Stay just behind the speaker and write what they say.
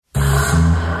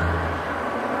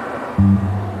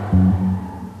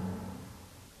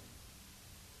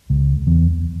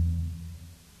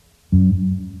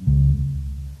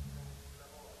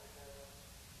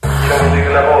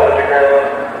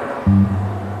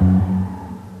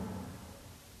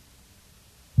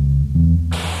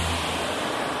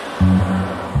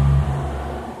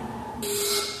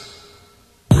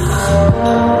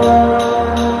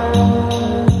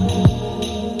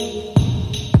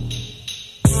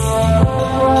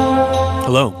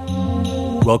Hello,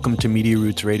 welcome to Media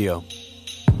Roots Radio.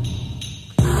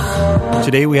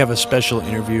 Today we have a special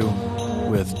interview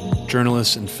with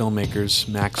journalists and filmmakers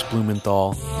Max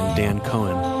Blumenthal and Dan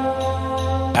Cohen.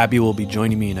 Abby will be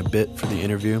joining me in a bit for the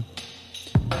interview.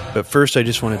 But first I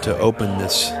just wanted to open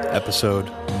this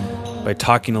episode by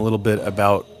talking a little bit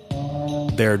about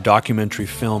their documentary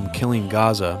film Killing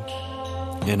Gaza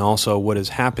and also what is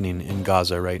happening in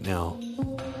Gaza right now.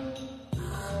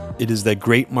 It is the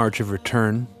Great March of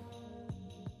Return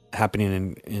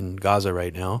happening in Gaza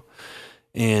right now.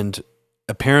 And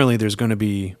apparently there's going to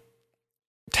be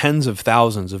tens of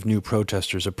thousands of new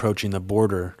protesters approaching the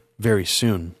border very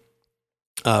soon.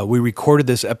 We recorded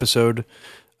this episode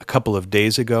a couple of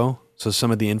days ago, so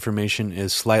some of the information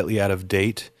is slightly out of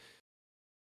date.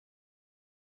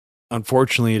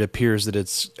 Unfortunately, it appears that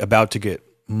it's about to get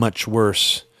much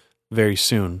worse very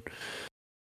soon.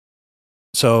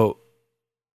 So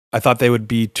I thought they would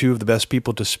be two of the best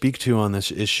people to speak to on this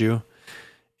issue.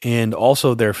 And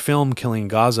also their film, Killing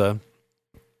Gaza,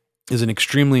 is an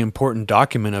extremely important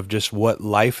document of just what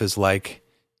life is like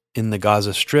in the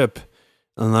Gaza Strip.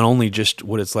 And not only just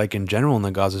what it's like in general in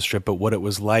the Gaza Strip, but what it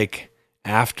was like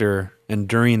after and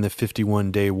during the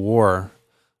 51-day war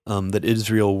that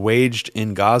Israel waged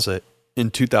in Gaza in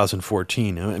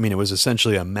 2014. I mean, it was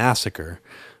essentially a massacre.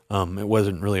 It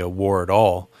wasn't really a war at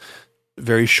all.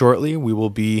 Very shortly, we will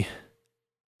be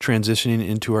transitioning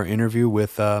into our interview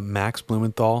with Max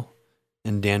Blumenthal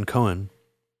and Dan Cohen,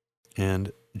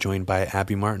 and joined by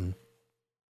Abby Martin.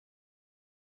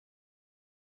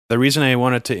 The reason I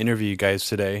wanted to interview you guys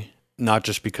today, not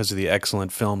just because of the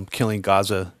excellent film Killing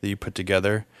Gaza that you put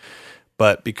together,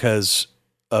 but because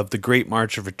of the Great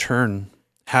March of Return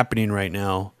happening right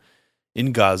now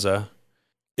in Gaza.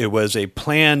 It was a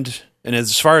planned, and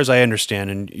as far as I understand,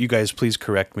 and you guys please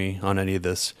correct me on any of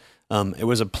this, it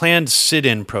was a planned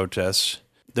sit-in protest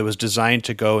that was designed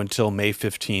to go until May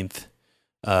 15th,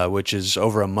 which is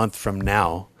over a month from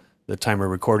now, the time we're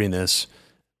recording this.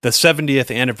 The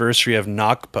 70th anniversary of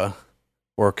Nakba,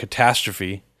 or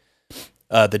catastrophe,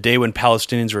 the day when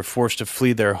Palestinians were forced to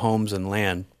flee their homes and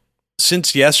land.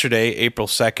 Since yesterday, April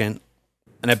 2nd,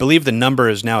 and I believe the number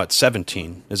is now at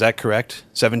 17. Is that correct?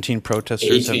 17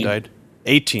 protesters 18. Have died?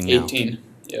 18 now. 18,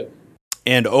 yep.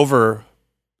 And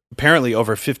apparently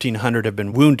over 1,500 have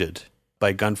been wounded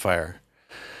by gunfire.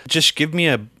 Just give me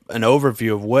an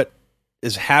overview of what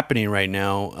is happening right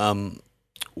now.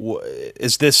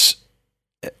 Is this...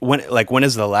 When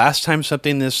is the last time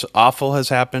something this awful has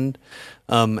happened?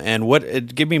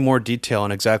 And give me more detail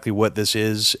on exactly what this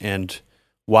is and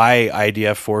why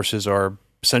IDF forces are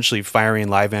essentially firing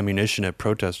live ammunition at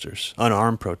protesters,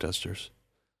 unarmed protesters.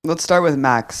 Let's start with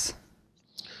Max.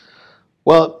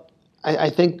 Well,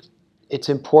 I think it's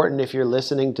important, if you're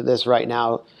listening to this right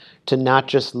now, to not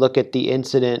just look at the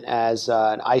incident as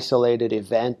an isolated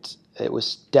event. It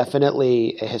was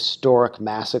definitely a historic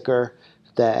massacre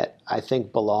that I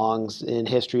think belongs in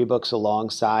history books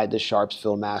alongside the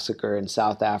Sharpsville massacre in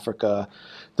South Africa,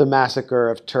 the massacre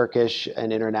of Turkish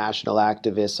and international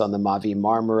activists on the Mavi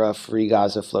Marmara Free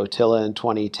Gaza Flotilla in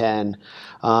 2010,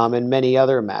 and many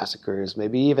other massacres,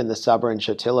 maybe even the Sabra and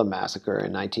Shatila massacre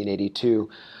in 1982.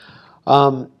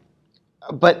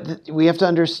 But we have to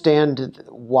understand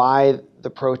why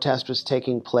the protest was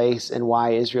taking place and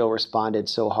why Israel responded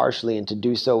so harshly. And to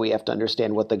do so, we have to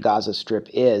understand what the Gaza Strip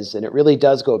is. And it really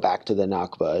does go back to the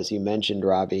Nakba, as you mentioned,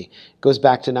 Robbie. It goes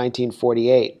back to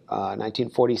 1948,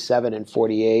 1947 and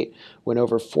 48, when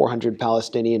over 400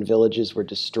 Palestinian villages were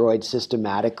destroyed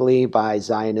systematically by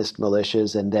Zionist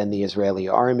militias and then the Israeli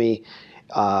army.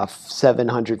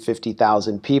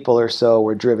 750,000 people or so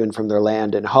were driven from their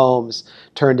land and homes,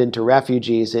 turned into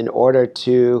refugees in order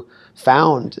to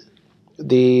found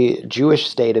the Jewish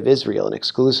state of Israel, an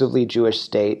exclusively Jewish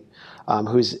state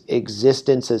whose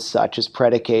existence as such is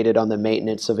predicated on the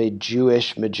maintenance of a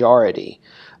Jewish majority.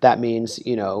 That means,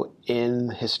 in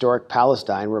historic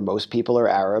Palestine, where most people are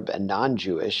Arab and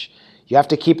non-Jewish, you have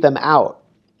to keep them out.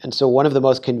 And so one of the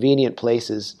most convenient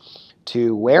places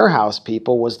to warehouse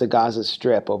people was the Gaza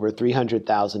Strip. Over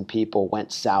 300,000 people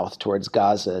went south towards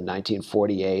Gaza in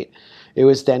 1948. It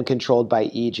was then controlled by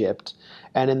Egypt.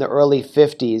 And in the early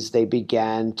 50s, they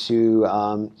began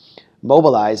to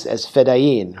mobilized as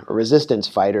Fedayeen, or resistance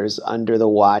fighters, under the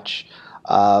watch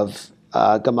of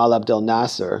Gamal Abdel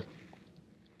Nasser.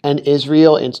 And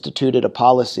Israel instituted a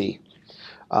policy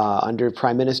under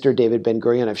Prime Minister David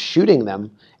Ben-Gurion of shooting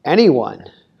them, anyone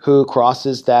who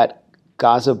crosses that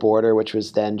Gaza border, which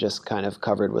was then just kind of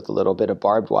covered with a little bit of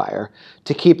barbed wire,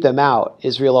 to keep them out.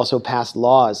 Israel also passed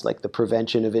laws like the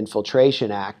Prevention of Infiltration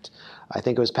Act. I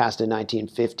think it was passed in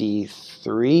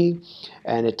 1953,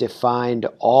 and it defined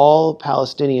all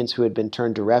Palestinians who had been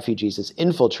turned to refugees as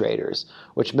infiltrators,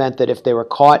 which meant that if they were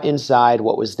caught inside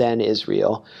what was then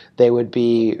Israel, they would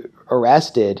be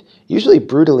arrested, usually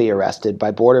brutally arrested by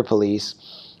border police,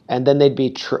 and then they'd be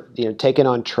taken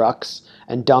on trucks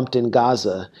and dumped in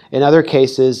Gaza. In other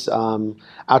cases,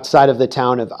 outside of the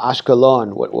town of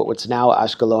Ashkelon, what's now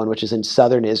Ashkelon, which is in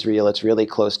southern Israel, it's really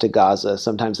close to Gaza.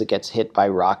 Sometimes it gets hit by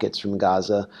rockets from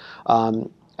Gaza.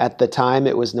 At the time,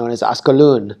 it was known as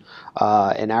Askalun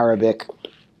in Arabic,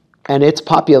 and its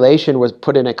population was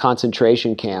put in a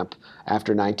concentration camp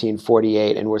after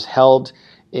 1948 and was held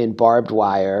in barbed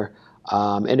wire.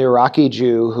 An Iraqi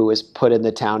Jew who was put in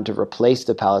the town to replace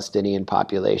the Palestinian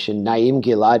population, Naim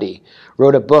Giladi,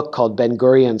 wrote a book called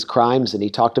Ben-Gurion's Crimes, and he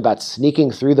talked about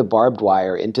sneaking through the barbed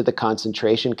wire into the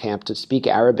concentration camp to speak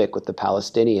Arabic with the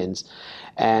Palestinians.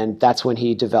 And that's when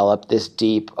he developed this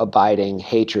deep, abiding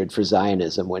hatred for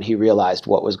Zionism, when he realized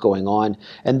what was going on.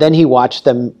 And then he watched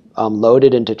them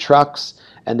loaded into trucks,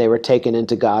 and they were taken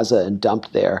into Gaza and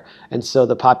dumped there. And so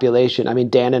the population,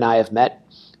 Dan and I have met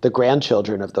the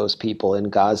grandchildren of those people in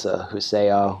Gaza who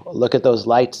say, oh, look at those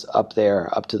lights up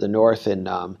there, up to the north in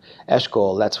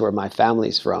Eshkol. That's where my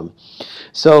family's from.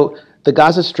 So the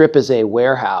Gaza Strip is a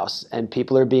warehouse, and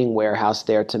people are being warehoused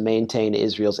there to maintain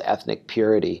Israel's ethnic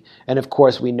purity. And of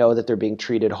course, we know that they're being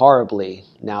treated horribly.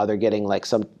 Now they're getting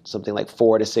something like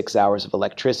 4 to 6 hours of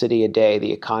electricity a day.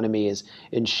 The economy is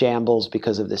in shambles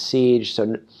because of the siege.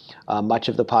 So much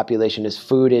of the population is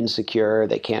food insecure.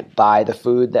 They can't buy the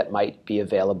food that might be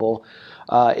available.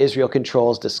 Israel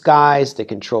controls the skies. They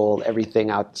control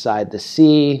everything outside the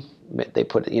sea.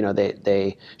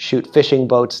 They shoot fishing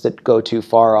boats that go too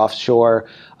far offshore,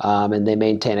 and they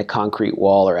maintain a concrete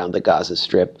wall around the Gaza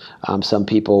Strip. Some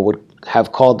people would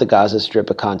have called the Gaza Strip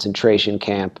a concentration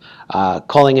camp.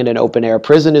 Calling it an open-air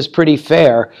prison is pretty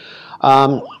fair.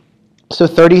 So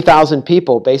 30,000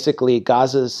 people, basically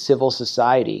Gaza's civil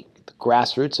society, the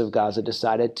grassroots of Gaza,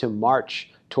 decided to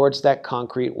march towards that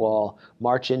concrete wall,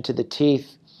 march into the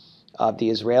teeth of the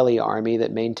Israeli army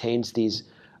that maintains these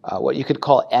what you could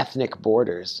call ethnic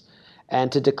borders,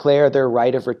 and to declare their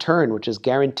right of return, which is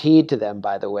guaranteed to them,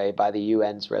 by the way, by the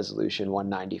UN's Resolution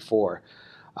 194.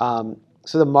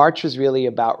 So the march was really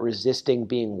about resisting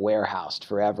being warehoused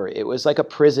forever. It was like a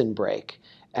prison break.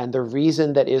 And the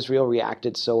reason that Israel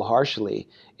reacted so harshly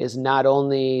is not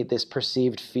only this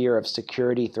perceived fear of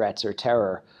security threats or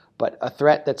terror, but a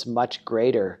threat that's much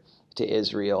greater to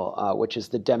Israel, which is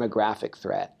the demographic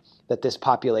threat, that this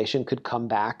population could come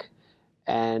back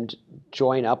and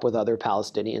join up with other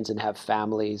Palestinians and have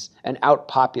families and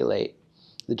outpopulate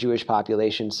the Jewish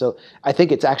population. So I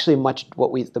think it's actually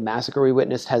the massacre we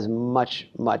witnessed has much,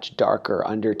 much darker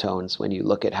undertones when you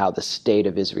look at how the state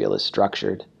of Israel is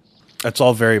structured. That's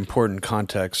all very important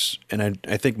context, and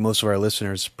I think most of our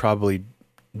listeners probably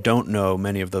don't know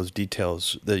many of those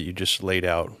details that you just laid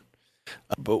out.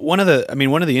 But one of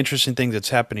the interesting things that's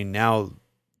happening now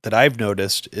that I've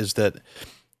noticed is that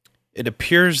it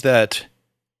appears that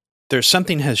there's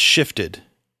something has shifted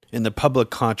in the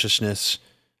public consciousness,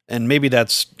 and maybe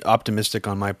that's optimistic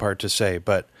on my part to say,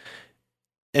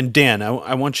 and Dan,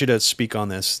 I want you to speak on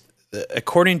this.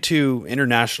 According to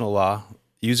international law,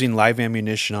 using live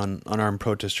ammunition on unarmed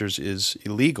protesters is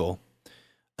illegal.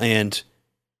 And,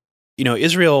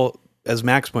 Israel, as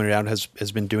Max pointed out,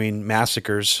 has been doing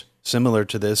massacres similar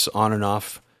to this on and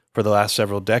off for the last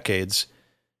several decades.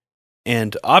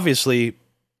 And obviously,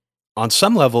 on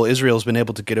some level, Israel's been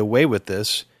able to get away with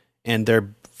this, and their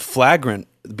flagrant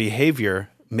behavior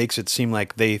makes it seem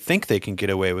like they think they can get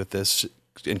away with this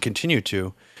and continue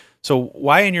to. So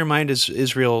why, in your mind, is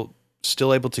Israel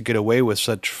still able to get away with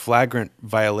such flagrant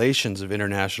violations of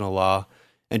international law?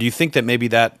 And do you think that maybe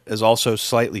that is also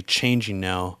slightly changing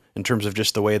now in terms of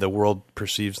just the way the world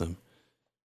perceives them?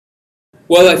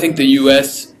 Well, I think the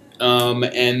U.S.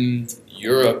 And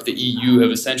Europe, the EU,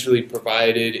 have essentially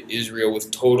provided Israel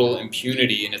with total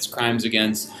impunity in its crimes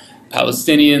against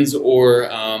Palestinians or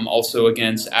also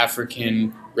against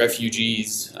African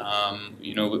refugees,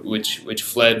 which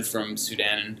fled from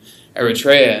Sudan and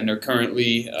Eritrea and are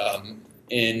currently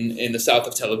in the south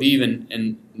of Tel Aviv,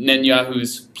 and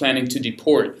Netanyahu's planning to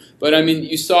deport. But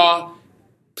you saw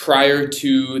prior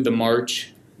to the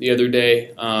march the other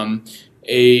day.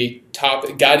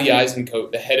 Gadi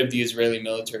Eisenkot, the head of the Israeli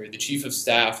military, the chief of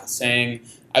staff, saying,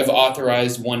 "I've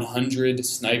authorized 100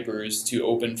 snipers to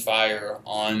open fire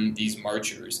on these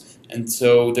marchers." And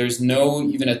so there's no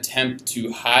even attempt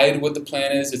to hide what the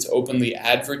plan is. It's openly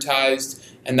advertised,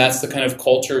 and that's the kind of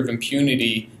culture of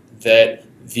impunity that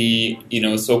the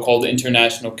so-called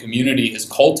international community has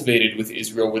cultivated with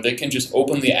Israel, where they can just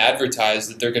openly advertise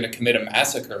that they're going to commit a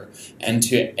massacre. And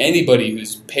to anybody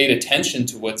who's paid attention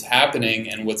to what's happening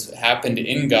and what's happened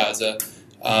in Gaza,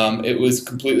 it was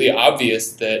completely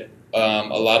obvious that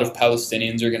a lot of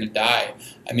Palestinians are going to die.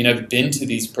 I mean, I've been to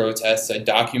these protests. I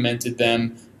documented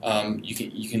them.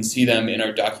 You can see them in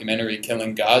our documentary,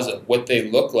 Killing Gaza, what they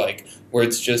look like, where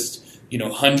it's just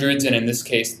hundreds, and in this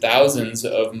case, thousands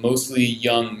of mostly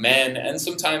young men and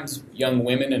sometimes young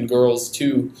women and girls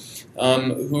too,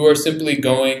 who are simply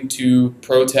going to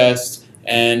protest,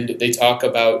 and they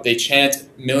chant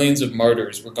millions of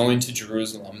martyrs. We're going to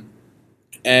Jerusalem.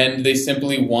 And they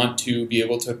simply want to be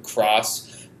able to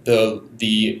cross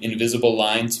the invisible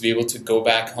line, to be able to go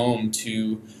back home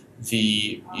to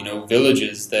the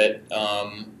villages that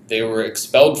they were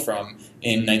expelled from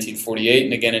in 1948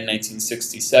 and again in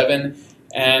 1967,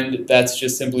 and that's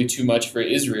just simply too much for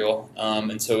Israel,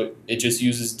 and so it just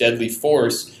uses deadly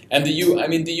force. And the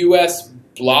U.S.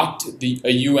 blocked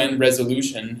a UN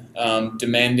resolution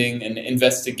demanding an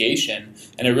investigation,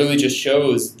 and it really just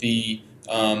shows the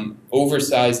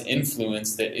oversized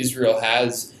influence that Israel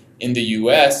has in the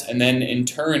U.S. and then in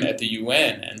turn at the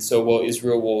UN. And so while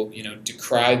Israel will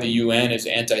decry the UN as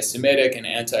anti-Semitic and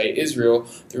anti-Israel,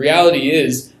 the reality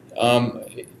is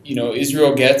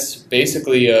Israel gets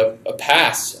basically a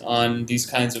pass on these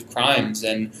kinds of crimes.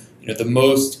 And the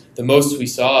most we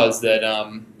saw is that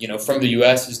from the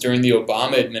U.S. is during the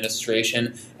Obama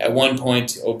administration. At one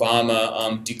point,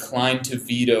 Obama declined to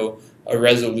veto a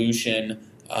resolution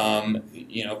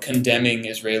condemning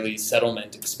Israeli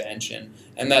settlement expansion,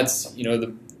 and that's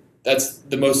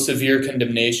the most severe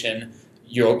condemnation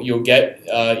you'll get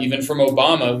even from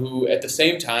Obama, who at the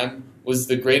same time was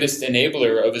the greatest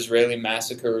enabler of Israeli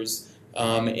massacres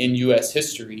in U.S.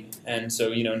 history. And so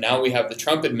now we have the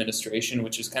Trump administration,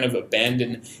 which has kind of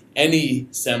abandoned any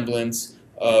semblance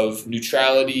of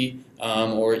neutrality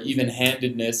or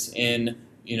even-handedness in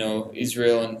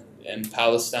Israel and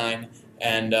Palestine,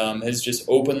 and has just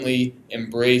openly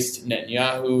embraced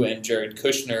Netanyahu and Jared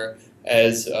Kushner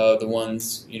as the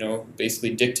ones,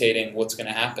 basically dictating what's going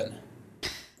to happen.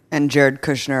 And Jared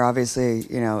Kushner, obviously,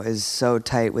 is so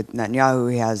tight with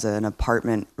Netanyahu. He has an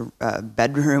apartment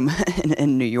bedroom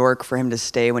in New York for him to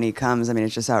stay when he comes. I mean,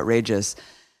 it's just outrageous.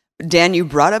 Dan, you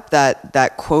brought up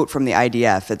that quote from the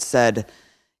IDF. It said,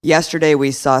 "Yesterday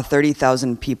we saw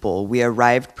 30,000 people. We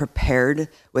arrived prepared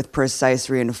with precise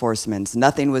reinforcements.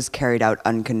 Nothing was carried out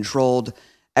uncontrolled.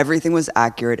 Everything was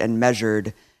accurate and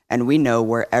measured, and we know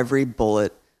where every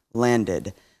bullet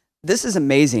landed." This is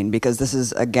amazing because this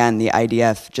is, again, the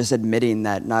IDF just admitting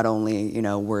that not only,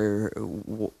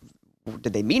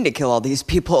 did they mean to kill all these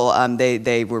people,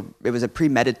 it was a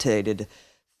premeditated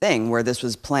thing where this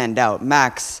was planned out.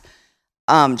 Max,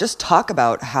 just talk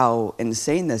about how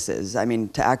insane this is. I mean,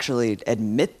 to actually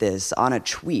admit this on a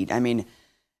tweet, I mean,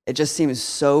 it just seems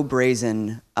so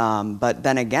brazen. But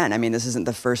then again, I mean, this isn't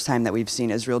the first time that we've seen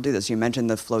Israel do this. You mentioned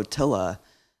the flotilla.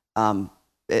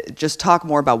 Just talk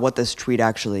more about what this tweet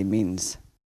actually means.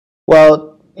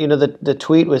 Well, the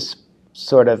tweet was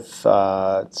sort of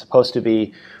supposed to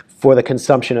be for the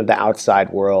consumption of the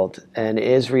outside world, and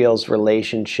Israel's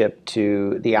relationship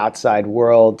to the outside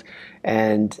world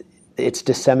and its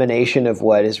dissemination of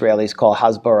what Israelis call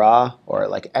hasbara, or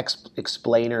like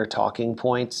explainer talking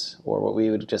points, or what we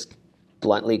would just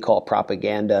bluntly call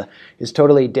propaganda, is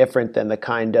totally different than the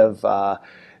kind of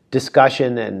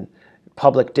discussion and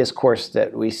public discourse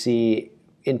that we see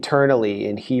internally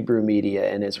in Hebrew media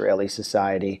and Israeli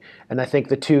society. And I think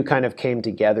the two kind of came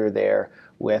together there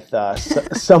with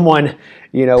someone,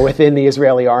 within the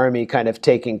Israeli army kind of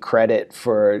taking credit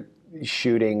for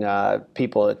shooting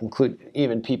people, include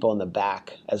even people in the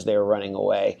back as they were running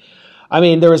away. I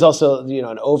mean, there was also,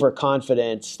 an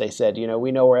overconfidence. They said,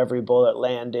 we know where every bullet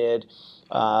landed.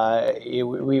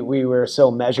 We were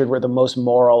so measured. We're the most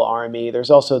moral army. There's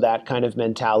also that kind of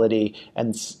mentality.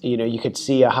 And, you could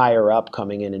see a higher up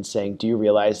coming in and saying, do you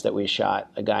realize that we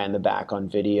shot a guy in the back on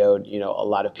video? A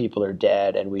lot of people are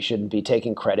dead and we shouldn't be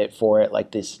taking credit for it.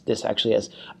 Like this actually has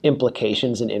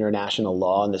implications in international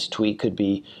law. And this tweet could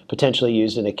be potentially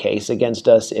used in a case against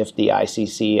us if the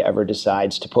ICC ever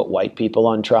decides to put white people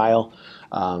on trial.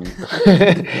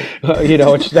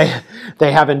 Which they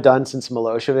haven't done since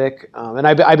Milosevic. And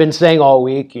I've been saying all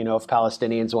week, if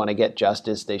Palestinians want to get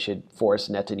justice, they should force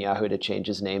Netanyahu to change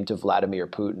his name to Vladimir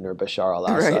Putin or Bashar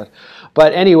al-Assad. Right.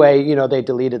 But anyway, they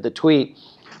deleted the tweet.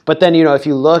 But then, if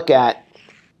you look at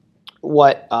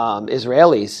what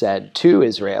Israelis said to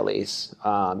Israelis,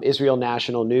 Israel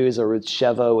National News, Arutz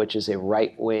Sheva, which is a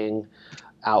right-wing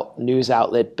news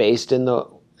outlet based in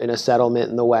a settlement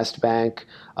in the West Bank,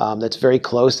 that's very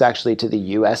close actually to the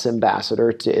U.S.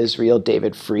 ambassador to Israel,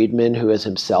 David Friedman, who is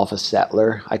himself a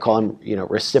settler. I call him,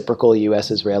 reciprocal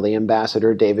U.S.-Israeli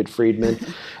ambassador, David Friedman.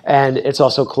 And it's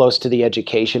also close to the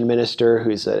education minister,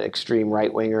 who's an extreme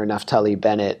right-winger, Naftali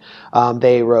Bennett.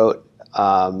 They wrote,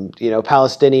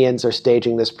 Palestinians are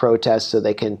staging this protest so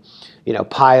they can,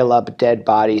 pile up dead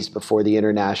bodies before the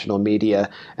international media.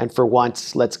 And for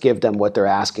once, let's give them what they're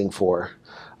asking for.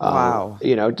 Wow.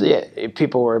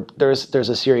 There's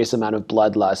a serious amount of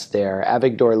bloodlust there.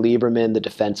 Avigdor Lieberman, the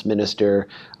defense minister,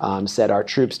 said our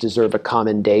troops deserve a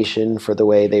commendation for the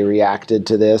way they reacted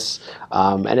to this.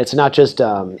 And it's not just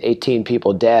 18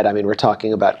 people dead. I mean, we're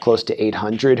talking about close to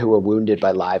 800 who were wounded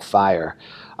by live fire.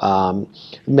 Some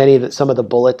of the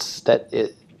bullets that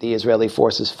the Israeli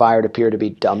forces fired appear to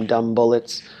be dum-dum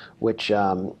bullets, which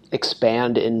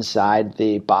expand inside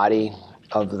the body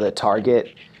of the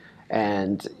target.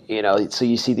 And, so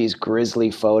you see these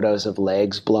grisly photos of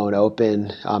legs blown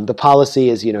open. The policy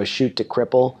is, shoot to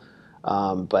cripple.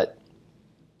 But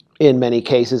in many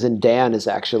cases, and Dan has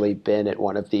actually been at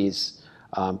one of these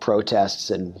protests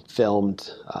and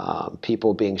filmed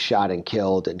people being shot and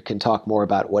killed, and can talk more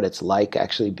about what it's like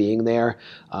actually being there.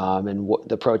 And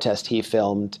the protest he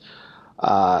filmed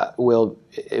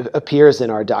appears in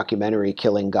our documentary,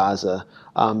 Killing Gaza.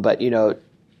 But,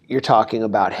 you're talking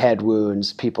about head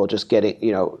wounds, people just getting,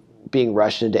 being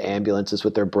rushed into ambulances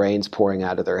with their brains pouring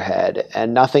out of their head,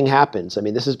 and nothing happens. I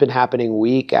mean, this has been happening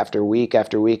week after week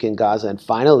after week in Gaza, and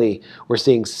finally we're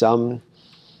seeing some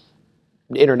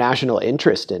international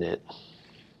interest in it.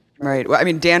 Right. Well, I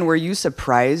mean, Dan, were you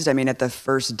surprised? I mean, at the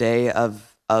first day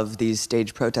of these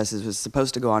staged protests, it was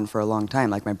supposed to go on for a long time,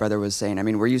 like my brother was saying. I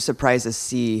mean, were you surprised to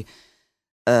see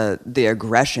the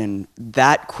aggression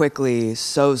that quickly,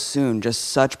 so soon, just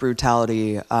such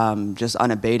brutality, just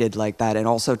unabated like that, and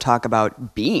also talk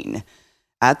about being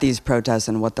at these protests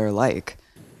and what they're like?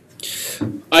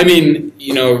 I mean,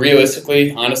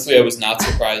 realistically, honestly, I was not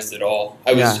surprised at all.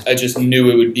 I just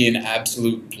knew it would be an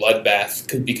absolute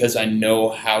bloodbath because I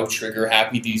know how trigger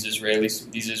happy these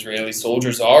Israeli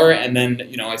soldiers are. And then,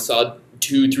 I saw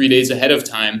 2-3 days ahead of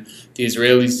time, the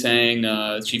Israelis saying,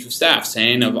 Chief of Staff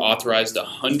saying, I've authorized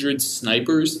 100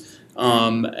 snipers.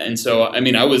 And so, I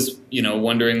mean, I was,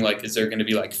 wondering, is there going to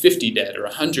be 50 dead or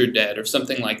 100 dead or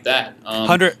something like that?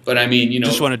 100. But I mean,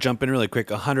 just want to jump in really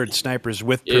quick. 100 snipers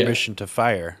with permission to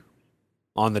fire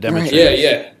on the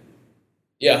demonstrators.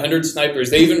 Yeah, 100 snipers.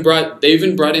 They even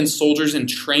brought in soldiers in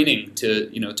training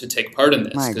to take part in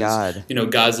this. My God.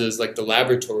 Gaza is like the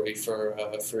laboratory for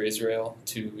Israel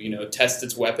to test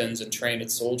its weapons and train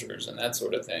its soldiers and that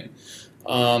sort of thing.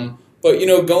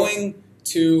 But going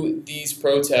to these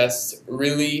protests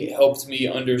really helped me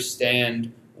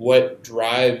understand what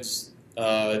drives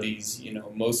these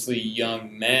mostly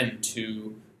young men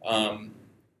to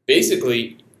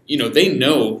basically they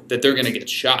know that they're going to get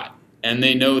shot. And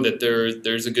they know that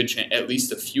there's a good chance at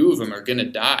least a few of them are going to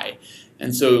die.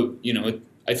 And so,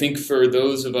 I think for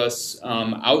those of us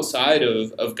outside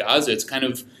of Gaza, it's kind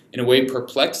of, in a way,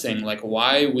 perplexing.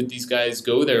 Why would these guys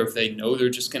go there if they know they're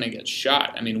just going to get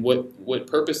shot? I mean, what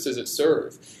purpose does it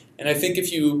serve? And I think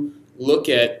if you look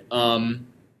at,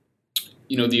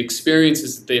 the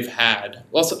experiences that they've had,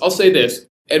 well, I'll say this.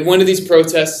 At one of these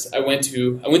protests, I went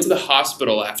to the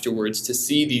hospital afterwards to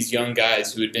see these young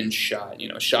guys who had been shot,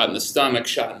 shot in the stomach,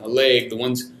 shot in the leg, the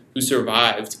ones who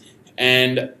survived.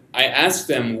 And I asked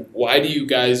them, why do you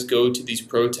guys go to these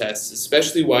protests?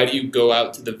 Especially, why do you go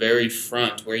out to the very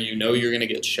front where you know you're going to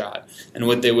get shot? And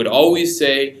what they would always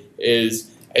say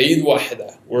is, Eid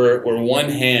Wahda, we're one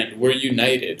hand, we're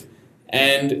united.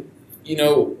 And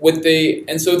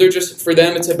so they're just, for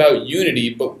them, it's about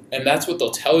unity, and that's what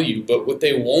they'll tell you. But what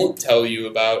they won't tell you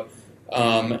about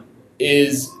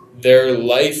is their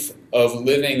life of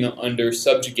living under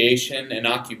subjugation and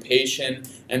occupation.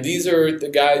 And these are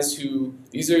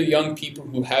young people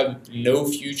who have no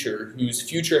future, whose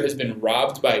future has been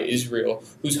robbed by Israel,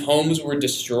 whose homes were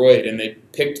destroyed, and they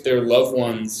picked their loved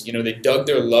ones, they dug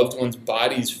their loved ones'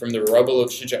 bodies from the rubble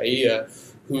of Shuja'iyya,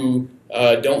 who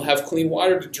don't have clean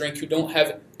water to drink, who don't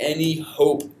have any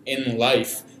hope in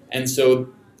life. And so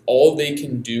all they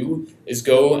can do is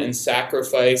go and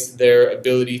sacrifice their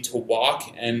ability to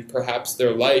walk and perhaps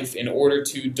their life in order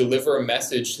to deliver a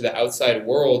message to the outside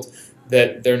world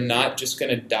that they're not just going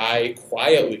to die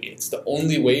quietly. It's the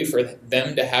only way for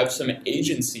them to have some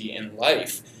agency in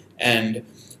life. And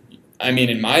I mean,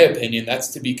 in my opinion, that's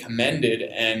to be commended.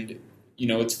 And,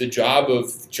 it's the job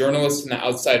of journalists in the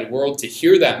outside world to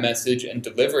hear that message and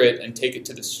deliver it and take it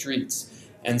to the streets.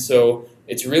 And so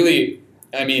it's really,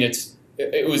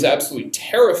 it was absolutely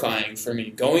terrifying for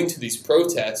me going to these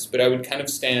protests, but I would kind of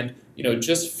stand,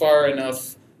 just far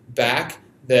enough back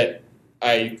that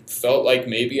I felt like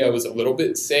maybe I was a little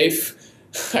bit safe.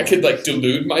 I could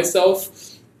delude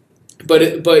myself. But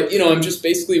I'm just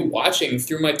basically watching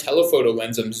through my telephoto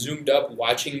lens. I'm zoomed up,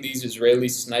 watching these Israeli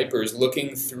snipers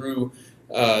looking through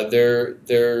their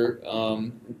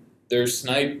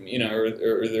snipe,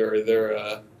 or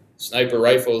their sniper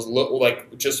rifles, look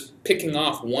like just picking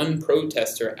off one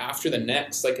protester after the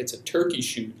next, like it's a turkey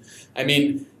shoot. I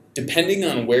mean, depending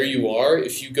on where you are,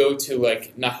 if you go to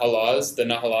the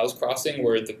Nahalaz crossing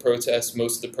where most of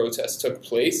the protests took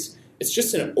place, it's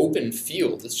just an open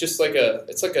field. It's just they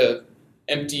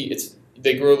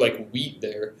grow wheat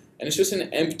there, and it's just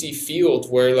an empty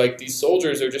field where these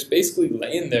soldiers are just basically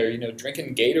laying there,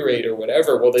 drinking Gatorade or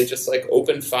whatever, while they just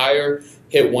open fire,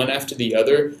 hit one after the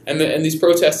other, and these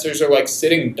protesters are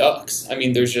sitting ducks. I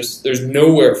mean, there's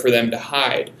nowhere for them to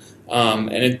hide,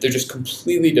 they're just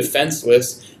completely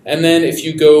defenseless. And then if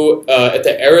you go at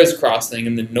the Erez crossing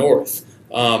in the north,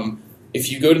 if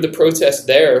you go to the protest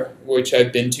there, which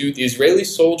I've been to, the Israeli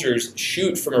soldiers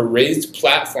shoot from a raised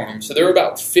platform. So they're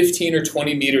about 15 or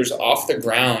 20 meters off the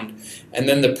ground. And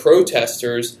then the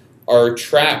protesters are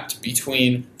trapped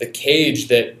between the cage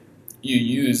that you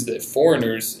use, that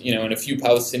foreigners, and a few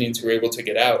Palestinians who were able to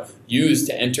get out, use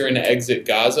to enter and exit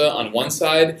Gaza on one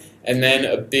side, and then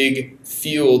a big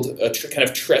field, kind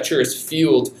of treacherous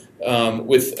field,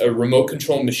 with a remote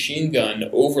control machine gun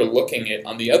overlooking it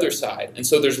on the other side. And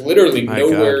so there's literally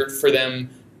nowhere for them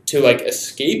to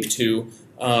escape to,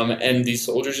 and these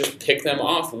soldiers just pick them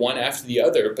off one after the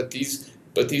other. But these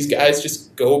guys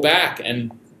just go back,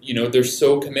 and they're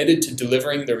so committed to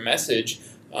delivering their message,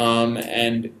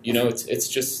 and it's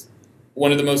just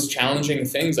one of the most challenging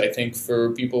things, I think,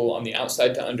 for people on the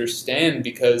outside to understand,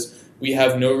 because we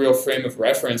have no real frame of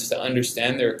reference to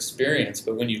understand their experience.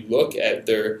 But when you look at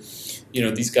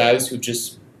these guys who've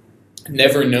just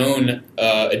never known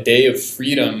a day of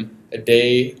freedom, a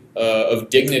day of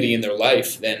dignity in their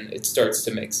life, then it starts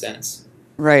to make sense.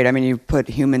 Right. I mean, you put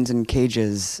humans in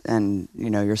cages and,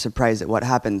 you're surprised at what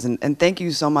happens. And thank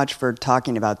you so much for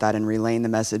talking about that and relaying the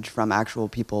message from actual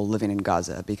people living in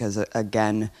Gaza, because,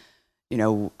 again,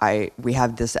 we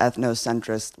have this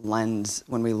ethnocentrist lens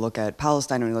when we look at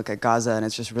Palestine, when we look at Gaza, and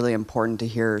it's just really important to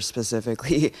hear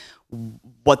specifically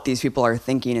what these people are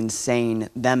thinking and saying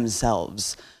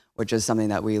themselves, which is something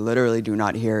that we literally do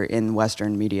not hear in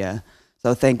Western media.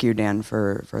 So thank you, Dan,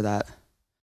 for that.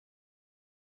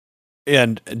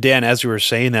 And Dan, as you were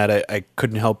saying that, I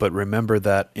couldn't help but remember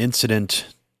that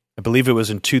incident, I believe it was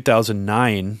in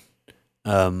 2009,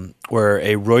 where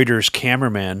a Reuters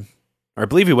cameraman, or I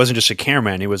believe he wasn't just a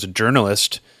cameraman, he was a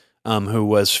journalist who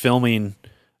was filming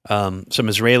some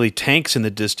Israeli tanks in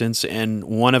the distance, and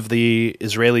one of the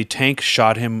Israeli tanks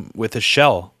shot him with a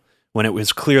shell when it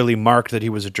was clearly marked that he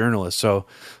was a journalist. So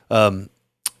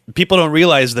people don't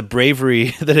realize the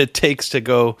bravery that it takes to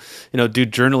go, do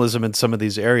journalism in some of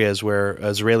these areas where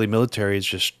Israeli military is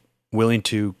just willing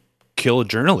to kill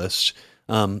journalists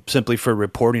simply for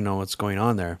reporting on what's going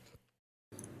on there.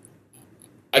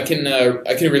 I can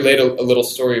relate a little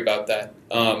story about that.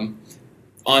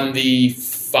 On the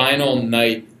final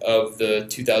night of the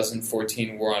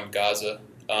 2014 war on Gaza,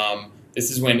 this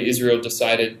is when Israel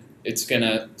decided it's going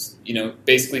to,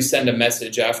 basically send a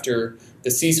message after the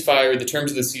ceasefire. The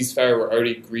terms of the ceasefire were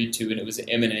already agreed to, and it was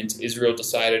imminent. Israel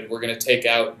decided, we're going to take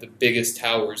out the biggest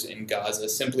towers in Gaza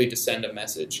simply to send a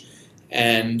message.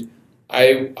 And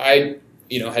I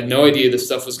had no idea this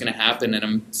stuff was going to happen, and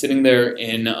I'm sitting there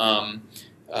in the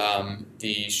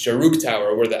Sharuk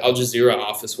Tower where the Al Jazeera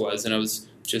office was, and I was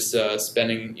just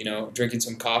drinking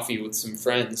some coffee with some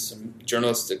friends, some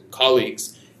journalistic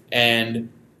colleagues, and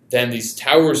then these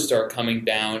towers start coming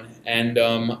down, and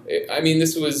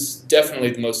this was definitely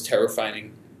the most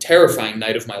terrifying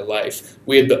night of my life.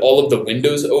 We had all of the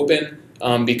windows open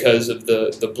because of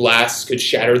the blasts could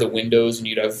shatter the windows, and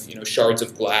you'd have shards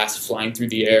of glass flying through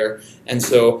the air, and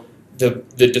so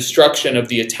the destruction of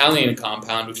the Italian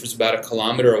compound, which was about a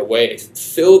kilometer away,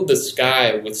 filled the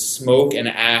sky with smoke and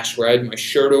ash where I had my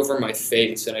shirt over my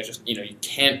face and I just, you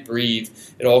can't breathe.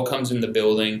 It all comes in the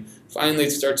building. Finally,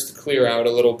 it starts to clear out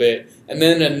a little bit. And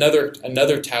then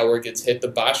another tower gets hit, the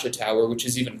Basha Tower, which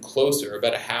is even closer,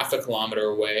 about a half a kilometer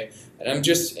away. And I'm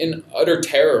just in utter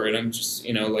terror. And I'm just,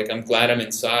 I'm glad I'm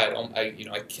inside.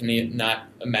 I cannot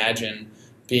imagine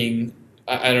being,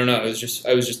 I don't know. I was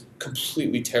just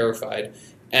completely terrified.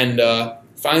 And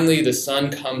finally, the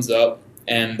sun comes up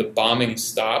and the bombing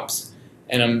stops.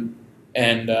 And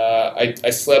I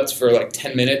slept for like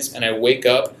 10 minutes and I wake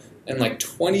up. And like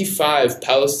 25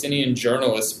 Palestinian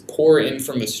journalists pour in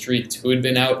from the streets who had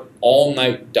been out all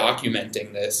night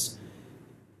documenting this.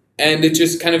 And it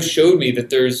just kind of showed me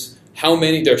that there's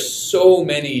so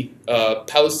many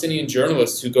Palestinian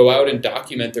journalists who go out and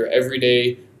document their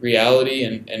everyday reality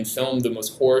and film the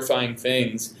most horrifying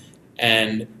things.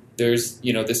 And there's,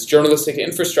 this journalistic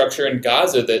infrastructure in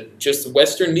Gaza that just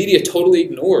Western media totally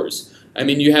ignores. I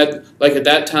mean, you had, like at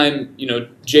that time,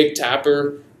 Jake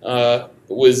Tapper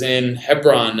was in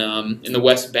Hebron, in the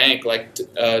West Bank,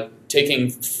 taking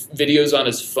videos on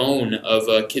his phone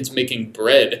of kids making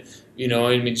bread.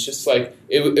 It's just like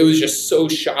it was just so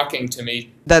shocking to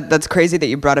me. That's crazy that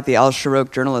you brought up the Al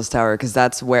Sharok Journalist Tower, because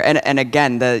that's where and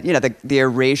again the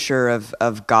erasure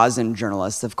of Gazan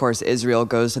journalists. Of course, Israel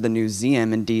goes to the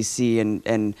museum in D.C. and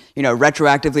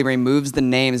retroactively removes the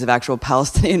names of actual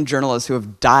Palestinian journalists who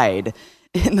have died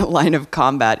in the line of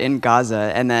combat in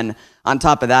Gaza. And then on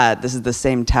top of that, this is the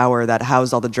same tower that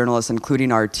housed all the journalists,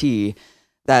 including RT,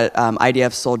 that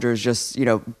IDF soldiers just,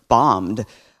 bombed.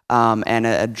 And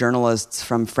a journalist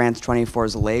from France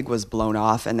 24's leg was blown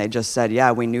off. And they just said,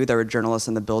 yeah, we knew there were journalists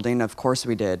in the building. Of course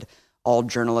we did. All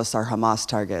journalists are Hamas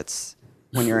targets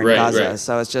when you're in Gaza. Right.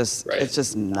 So it's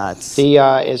just nuts. The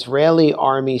Israeli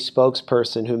army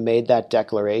spokesperson who made that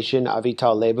declaration,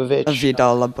 Avital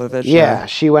Leibovich. Yeah,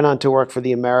 she went on to work for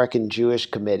the American Jewish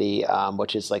Committee,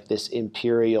 which is like this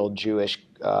imperial Jewish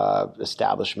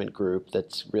establishment group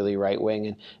that's really right-wing.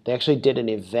 And they actually did an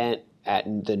event at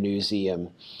the museum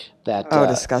that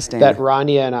disgusting. That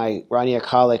Rania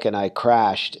Khalek and I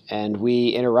crashed, and we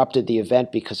interrupted the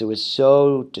event because it was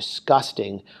so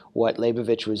disgusting what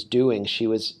Leibovich was doing. She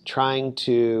was trying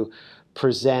to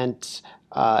present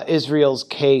Israel's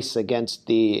case against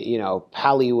the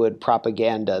Hollywood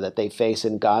propaganda that they face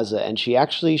in Gaza, and she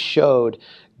actually showed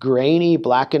grainy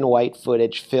black and white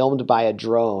footage filmed by a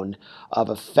drone of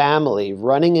a family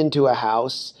running into a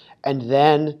house, and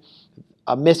then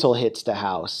a missile hits the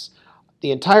house.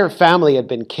 The entire family had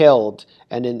been killed,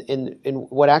 and in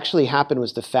what actually happened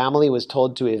was the family was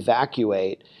told to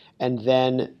evacuate, and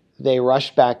then they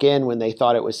rushed back in when they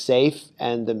thought it was safe,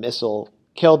 and the missile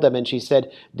killed them. And she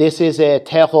said, "This is a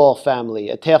terror family.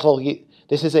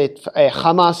 This is a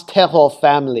Hamas terror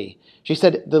family." She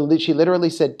said, she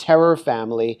literally said terror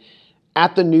family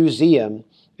at the museum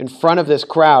in front of this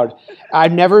crowd.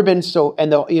 I've never been so,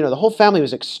 and the whole family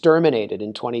was exterminated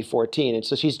in 2014. And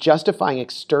so she's justifying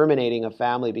exterminating a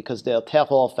family because they're a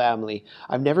terror family.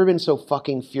 I've never been so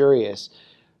fucking furious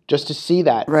just to see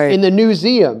that in the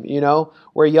museum,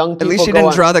 where young people At least she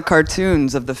didn't draw the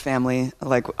cartoons of the family,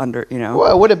 under.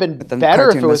 Well, it would have been better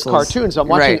if it was cartoons. I'm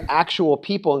watching actual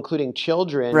people, including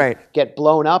children, get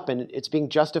blown up, and it's being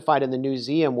justified in the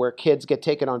museum where kids get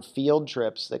taken on field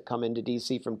trips that come into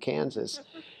D.C. from Kansas.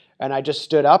 And I just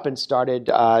stood up and started,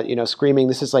 screaming,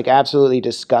 "This is absolutely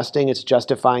disgusting. It's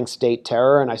justifying state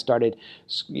terror." And I started,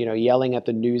 yelling at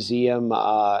the museum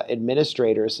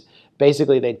administrators.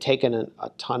 Basically, they'd taken a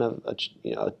ton of,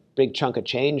 a big chunk of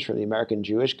change from the American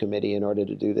Jewish Committee in order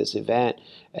to do this event,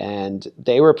 and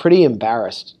they were pretty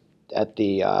embarrassed at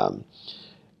the.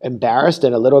 Embarrassed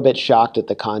and a little bit shocked at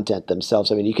the content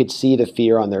themselves. I mean, you could see the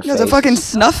fear on their faces. It was a fucking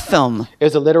snuff film. It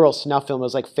was a literal snuff film. It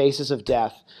was like Faces of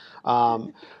Death.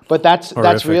 But that's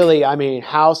really,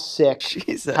 how sick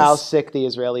the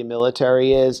Israeli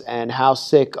military is, and how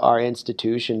sick our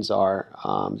institutions are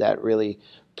that really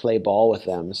play ball with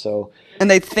them. So, and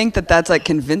they think that that's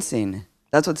convincing.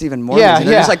 That's what's even more. They're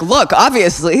just like, look,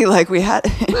 obviously, we had.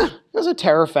 Those are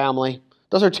terror family.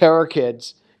 Those are terror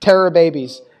kids, terror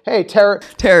babies. Hey, terror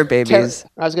babies.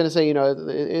 I was going to say,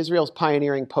 Israel's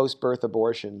pioneering post-birth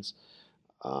abortions.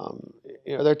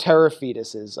 They're terror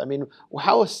fetuses. I mean,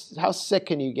 how sick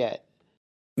can you get?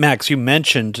 Max, you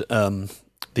mentioned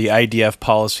the IDF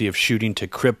policy of shooting to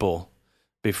cripple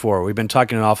before. We've been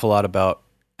talking an awful lot about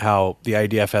how the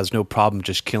IDF has no problem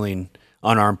just killing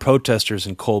unarmed protesters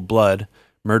in cold blood,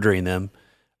 murdering them.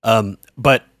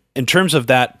 But in terms of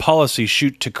that policy,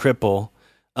 shoot to cripple,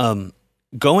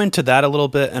 go into that a little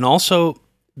bit. And also,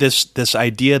 this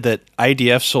idea that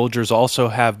IDF soldiers also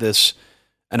have this,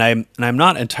 and I'm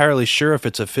not entirely sure if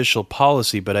it's official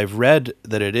policy, but I've read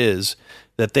that it is,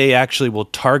 that they actually will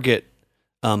target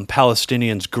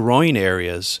Palestinians' groin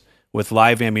areas with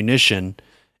live ammunition.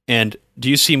 And do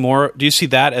you see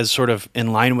that as sort of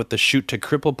in line with the shoot to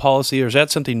cripple policy, or is that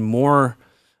something more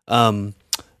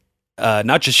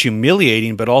not just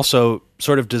humiliating, but also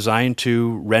sort of designed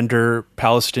to render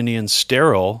Palestinians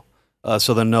sterile,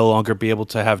 so they'll no longer be able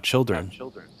to have children?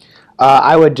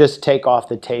 I would just take off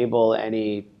the table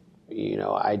any,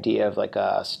 idea of like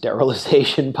a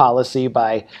sterilization policy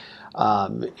by,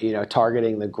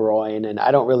 targeting the groin. And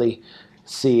I don't really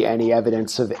see any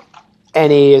evidence of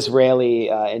any Israeli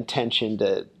intention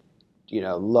to,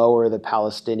 lower the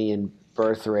Palestinian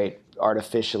birth rate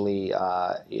artificially.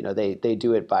 They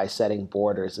do it by setting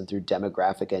borders and through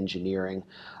demographic engineering.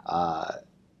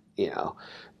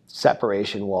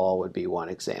 Separation wall would be one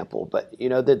example, but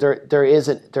there is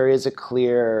a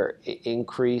clear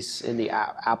increase in the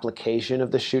application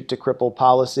of the shoot to cripple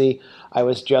policy. I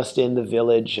was just in the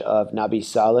village of Nabi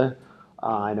Saleh.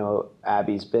 I know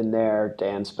Abby's been there.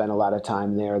 Dan spent a lot of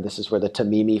time there. This is where the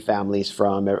Tamimi family's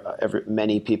from.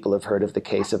 Many people have heard of the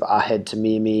case of Ahed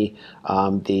Tamimi,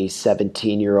 the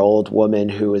 17-year-old woman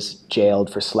who was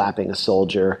jailed for slapping a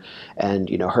soldier, and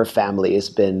her family has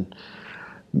been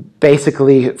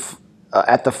basically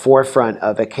at the forefront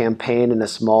of a campaign in a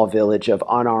small village of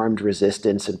unarmed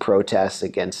resistance and protests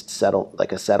against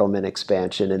a settlement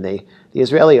expansion. And the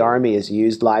Israeli army has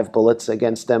used live bullets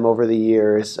against them over the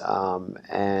years,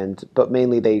 but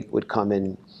mainly they would come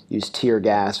and use tear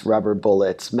gas, rubber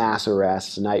bullets, mass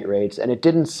arrests, night raids, and it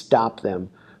didn't stop them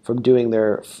from doing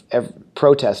their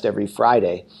protest every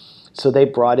Friday. So they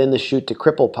brought in the shoot to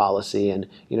cripple policy. And,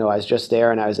 I was just there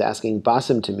and I was asking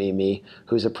Bassem Tamimi,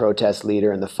 who's a protest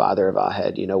leader and the father of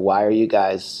Ahed, why are you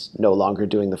guys no longer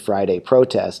doing the Friday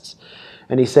protests?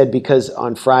 And he said, because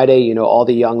on Friday, all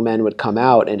the young men would come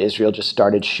out and Israel just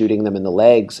started shooting them in the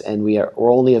legs. And we're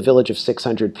only a village of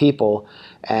 600 people.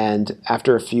 And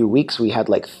after a few weeks, we had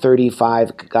like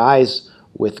 35 guys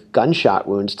with gunshot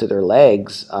wounds to their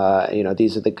legs.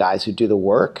 These are the guys who do the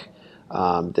work.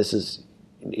 This is,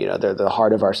 they're the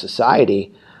heart of our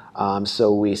society.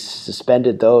 So we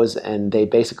suspended those, and they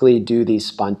basically do these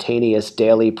spontaneous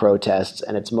daily protests,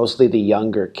 and it's mostly the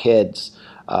younger kids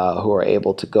who are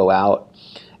able to go out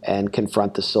and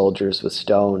confront the soldiers with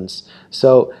stones.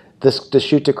 So the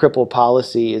shoot to cripple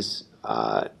policy is,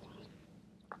 I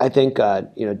think,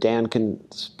 Dan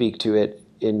can speak to it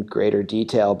in greater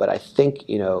detail, but I think,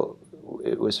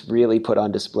 it was really put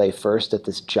on display first at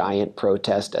this giant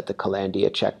protest at the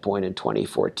Kalandia checkpoint in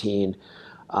 2014.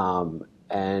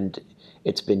 And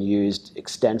it's been used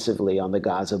extensively on the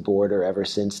Gaza border ever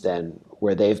since then,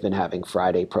 where they've been having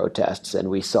Friday protests. And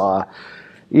we saw,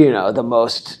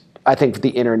 I think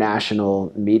the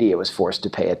international media was forced to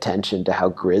pay attention to how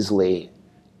grisly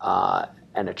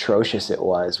and atrocious it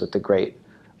was with the Great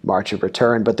March of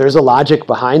Return. But there's a logic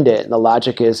behind it, and the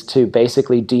logic is to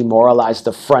basically demoralize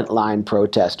the frontline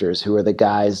protesters, who are the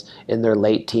guys in their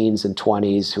late teens and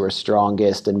 20s who are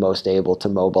strongest and most able to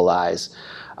mobilize,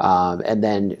 and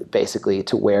then basically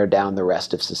to wear down the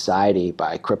rest of society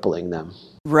by crippling them.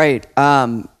 Right.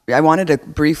 I wanted to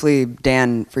briefly,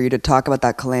 Dan, for you to talk about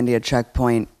that Kalandia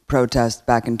checkpoint protest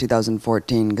back in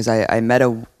 2014, because I met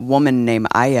a woman named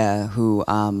Aya who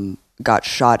got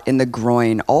shot in the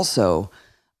groin also.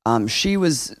 She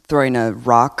was throwing a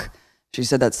rock. She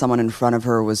said that someone in front of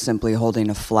her was simply holding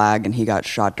a flag and he got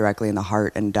shot directly in the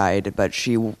heart and died. But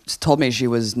she told me she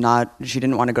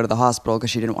didn't want to go to the hospital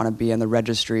because she didn't want to be in the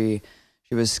registry.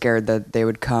 She was scared that they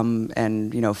would come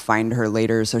and, find her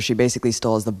later. So she basically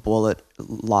still has the bullet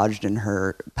lodged in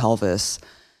her pelvis.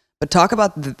 But talk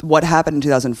about what happened in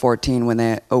 2014 when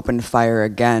they opened fire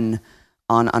again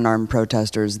on unarmed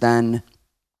protesters then.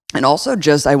 And also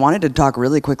I wanted to talk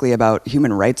really quickly about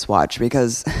Human Rights Watch,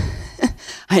 because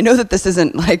I know that this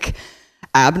isn't like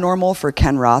abnormal for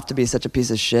Ken Roth to be such a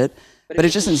piece of shit, but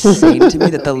it's just insane to me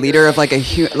that the leader of like a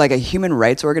human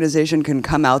rights organization can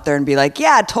come out there and be like,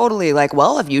 yeah, totally. Like,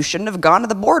 well, if you shouldn't have gone to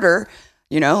the border,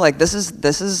 this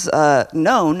is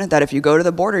known that if you go to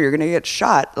the border, you're going to get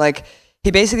shot. Like, he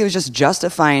basically was just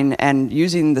justifying and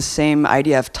using the same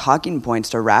IDF talking points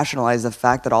to rationalize the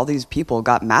fact that all these people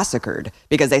got massacred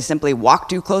because they simply walked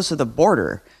too close to the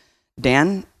border.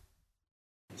 Dan?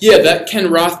 Yeah, that Ken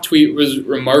Roth tweet was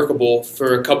remarkable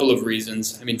for a couple of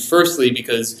reasons. I mean, firstly,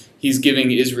 because he's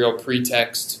giving Israel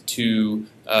pretext to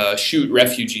shoot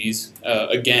refugees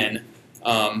again.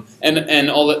 And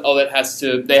all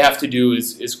that they have to do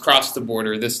is cross the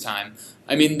border this time.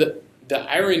 I mean, the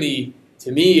irony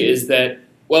to me is that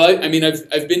Well, I mean,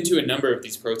 I've been to a number of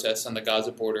these protests on the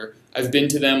Gaza border. I've been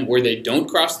to them where they don't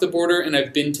cross the border, and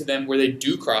I've been to them where they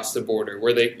do cross the border,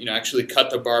 where they actually cut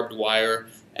the barbed wire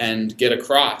and get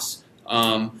across.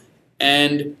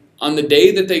 And on the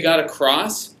day that they got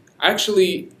across,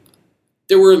 actually,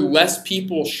 there were less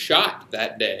people shot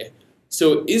that day.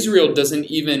 So Israel doesn't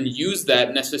even use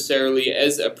that necessarily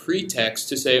as a pretext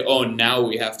to say, oh, now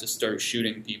we have to start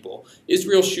shooting people.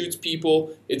 Israel shoots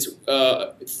people. It's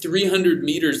 300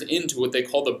 meters into what they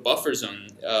call the buffer zone,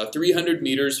 300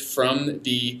 meters from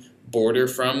the border,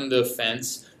 from the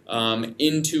fence,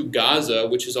 into Gaza,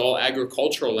 which is all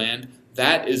agricultural land.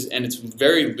 That is, and it's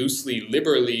very loosely,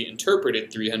 liberally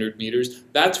interpreted 300 meters.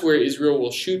 That's where Israel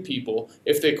will shoot people.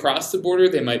 If they cross the border,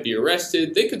 they might be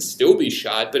arrested. They could still be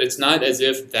shot, but it's not as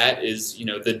if that is,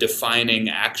 the defining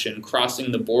action,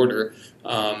 crossing the border,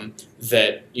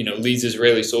 that, leads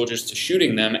Israeli soldiers to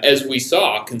shooting them, as we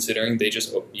saw, considering they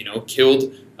just,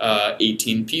 killed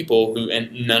 18 people,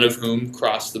 and none of whom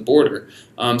crossed the border.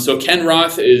 So Ken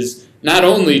Roth is not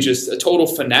only just a total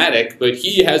fanatic, but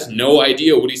he has no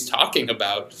idea what he's talking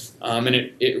about. And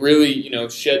it really,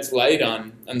 sheds light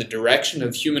on the direction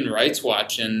of Human Rights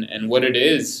Watch and what it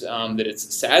is, that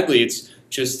it's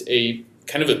just a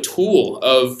kind of a tool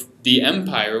of the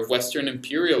empire, of Western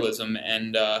imperialism.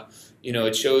 And,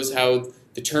 it shows how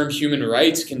the term human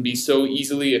rights can be so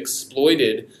easily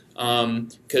exploited,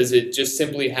 because it just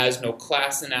simply has no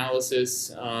class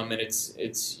analysis, and it's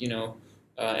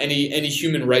any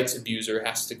human rights abuser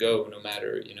has to go, no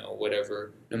matter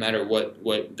what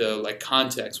the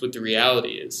context, what the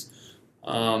reality is.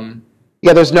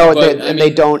 There's no,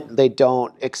 they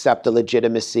don't accept the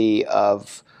legitimacy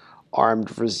of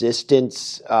armed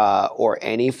resistance or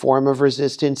any form of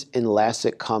resistance unless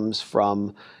it comes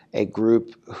from a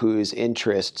group whose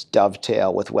interests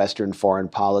dovetail with Western foreign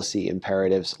policy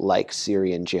imperatives like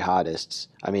Syrian jihadists.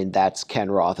 I mean, that's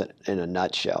Ken Roth in a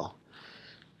nutshell.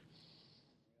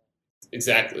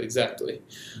 Exactly.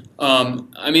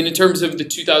 In terms of the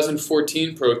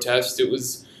 2014 protest, it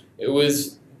was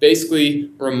basically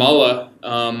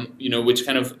Ramallah, which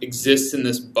kind of exists in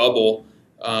this bubble,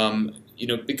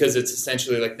 because it's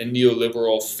essentially like the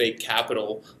neoliberal fake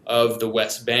capital of the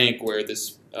West Bank, where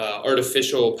this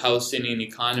artificial Palestinian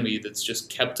economy that's just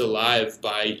kept alive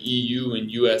by EU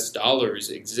and US dollars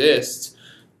exists.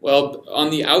 Well,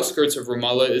 on the outskirts of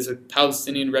Ramallah is a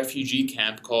Palestinian refugee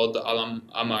camp called the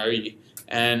Al-Amari.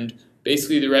 And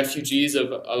basically the refugees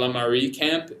of Al-Amari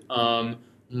camp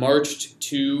marched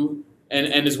to,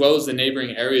 and as well as the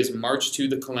neighboring areas, marched to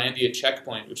the Kalandia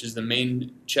checkpoint, which is the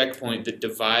main checkpoint that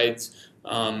divides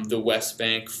the West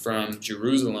Bank from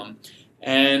Jerusalem.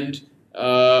 And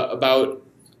about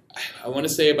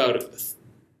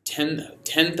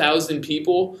 10,000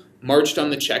 people marched on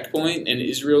the checkpoint, and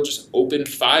Israel just opened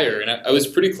fire. And I was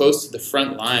pretty close to the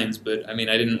front lines, but I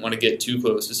didn't want to get too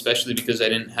close, especially because I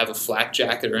didn't have a flak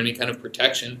jacket or any kind of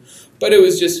protection. But it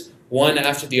was just one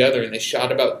after the other, and they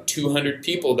shot about 200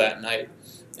 people that night.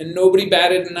 And nobody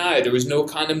batted an eye. There was no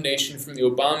condemnation from the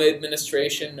Obama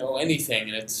administration, no anything.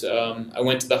 And it's I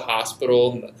went to the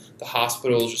hospital, and the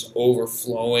hospital is just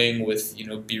overflowing with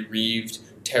bereaved,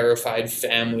 terrified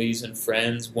families and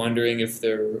friends, wondering if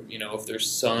their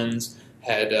sons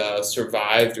had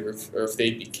survived or if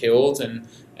they'd be killed. And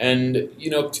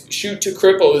shoot to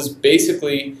cripple is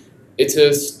basically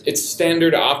it's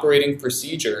standard operating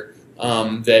procedure.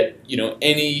 That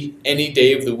any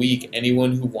day of the week,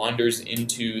 anyone who wanders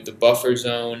into the buffer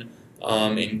zone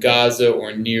in Gaza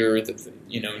or near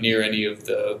any of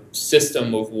the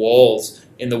system of walls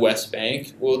in the West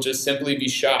Bank will just simply be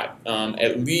shot,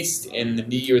 at least in the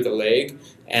knee or the leg,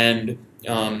 and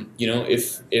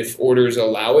if orders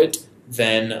allow it,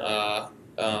 then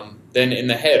in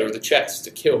the head or the chest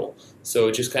to kill. So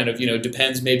it just kind of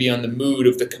depends maybe on the mood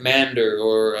of the commander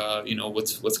or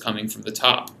what's coming from the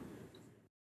top.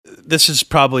 This is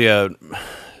probably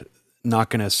not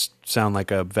going to sound like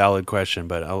a valid question,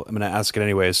 but I'm going to ask it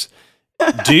anyways.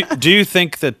 Do you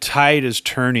think the tide is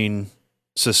turning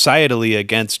societally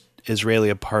against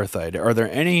Israeli apartheid? Are there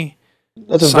any?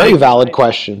 That's a very valid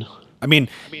question. Are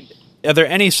there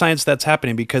any signs that's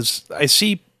happening? Because I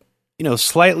see,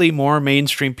 slightly more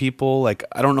mainstream people. Like,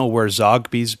 I don't know where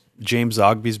James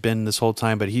Zogby's been this whole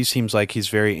time, but he seems like he's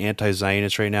very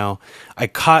anti-Zionist right now. I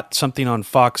caught something on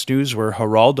Fox News where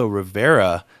Geraldo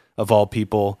Rivera, of all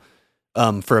people,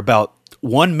 for about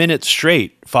 1 minute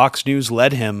straight, Fox News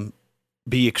let him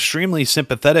be extremely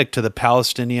sympathetic to the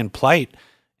Palestinian plight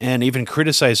and even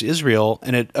criticize Israel.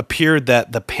 And it appeared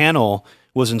that the panel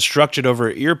was instructed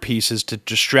over earpieces to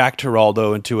distract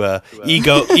Geraldo into a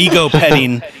ego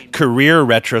petting career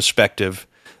retrospective.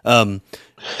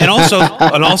 And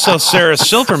also Sarah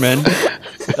Silverman,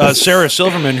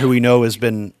 who we know has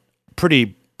been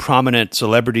pretty prominent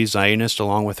celebrity Zionist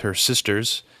along with her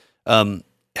sisters,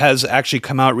 has actually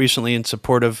come out recently in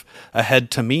support of Ahed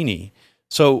Tamimi.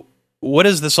 So what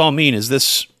does this all mean? Is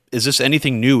this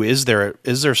anything new? Is there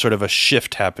sort of a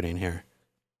shift happening here?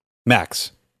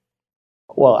 Max.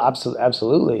 Well,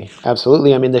 absolutely.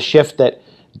 I mean, the shift that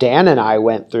Dan and I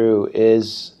went through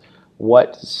is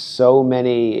what so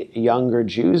many younger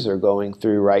Jews are going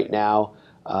through right now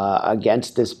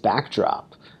against this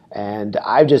backdrop. And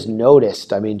I've just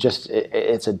noticed, I mean,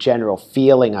 it's a general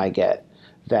feeling I get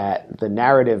that the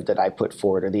narrative that I put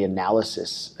forward, or the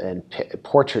analysis and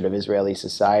portrait of Israeli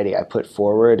society I put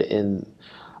forward in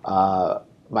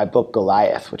my book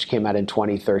Goliath, which came out in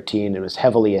 2013 and was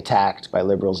heavily attacked by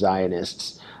liberal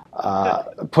Zionists,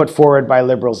 put forward by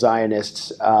liberal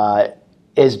Zionists,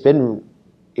 has been,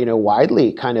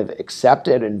 widely kind of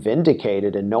accepted and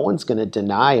vindicated, and no one's going to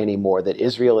deny anymore that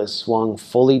Israel has swung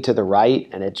fully to the right,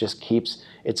 and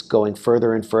it's going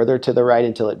further and further to the right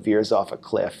until it veers off a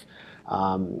cliff.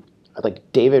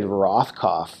 Like David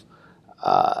Rothkopf,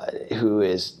 who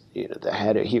is the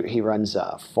head, he runs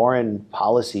a Foreign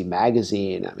Policy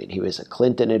magazine. I mean, he was a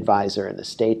Clinton advisor in the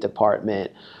State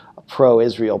Department, a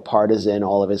pro-Israel partisan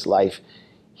all of his life.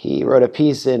 He wrote a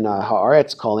piece in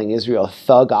Haaretz calling Israel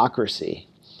thugocracy.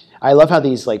 I love how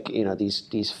these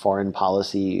these foreign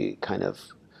policy kind of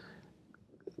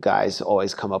guys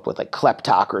always come up with like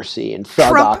kleptocracy and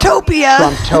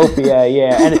Trumptopia,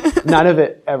 yeah, and none of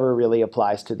it ever really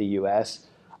applies to the U.S.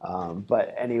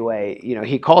 But anyway,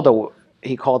 he called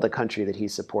the country that he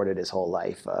supported his whole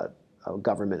life a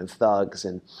government of thugs,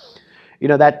 and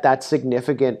that's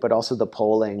significant. But also the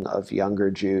polling of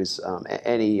younger Jews,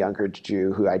 any younger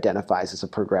Jew who identifies as a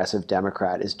progressive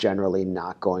Democrat is generally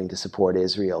not going to support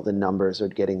Israel. The numbers are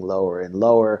getting lower and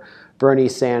lower. Bernie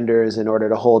Sanders, in order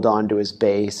to hold on to his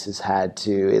base, has had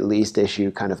to at least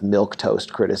issue kind of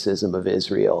milquetoast criticism of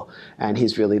Israel, and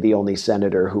he's really the only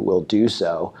senator who will do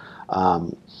so.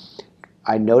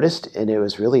 I noticed, and it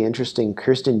was really interesting,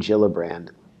 Kirsten Gillibrand,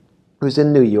 who's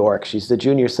in New York. She's the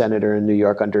junior senator in New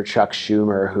York under Chuck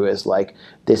Schumer, who is like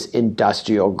this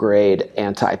industrial-grade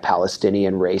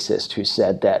anti-Palestinian racist who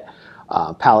said that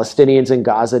Palestinians in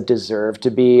Gaza deserve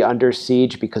to be under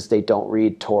siege because they don't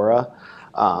read Torah.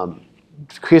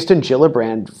 Kirsten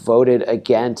Gillibrand voted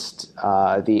against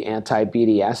the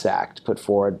Anti-BDS Act put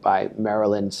forward by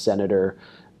Maryland Senator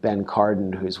Ben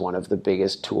Cardin, who's one of the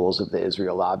biggest tools of the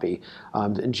Israel lobby.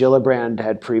 And Gillibrand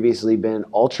had previously been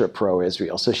ultra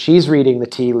pro-Israel. So she's reading the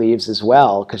tea leaves as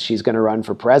well because she's going to run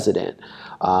for president.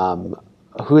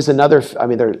 Who's another,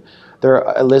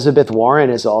 Elizabeth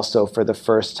Warren is also, for the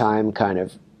first time,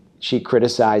 she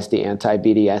criticized the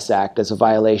Anti-BDS Act as a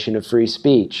violation of free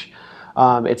speech.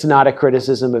 It's not a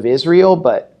criticism of Israel,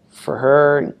 but for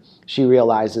her, she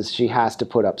realizes she has to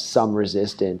put up some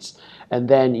resistance. And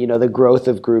then, the growth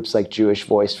of groups like Jewish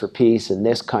Voice for Peace in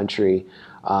this country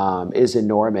is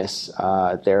enormous.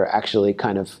 They're actually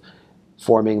kind of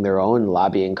forming their own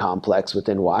lobbying complex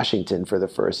within Washington for the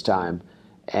first time.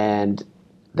 And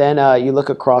then you look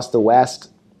across the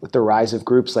West with the rise of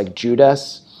groups like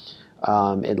Judas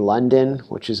in London,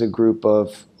 which is a group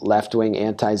of left-wing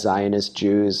anti-Zionist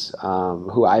Jews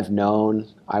who I've known.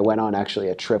 I went on actually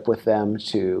a trip with them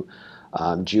to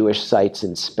Jewish sites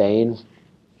in Spain.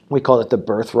 We call it the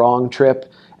Birth Wrong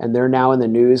trip, and they're now in the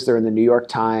news. They're in the New York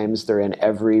Times. They're in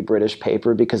every British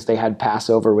paper because they had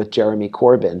Passover with Jeremy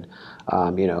Corbyn,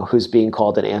 who's being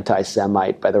called an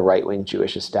anti-Semite by the right-wing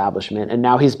Jewish establishment. And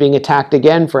now he's being attacked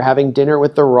again for having dinner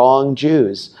with the wrong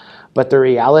Jews. But the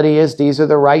reality is these are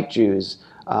the right Jews.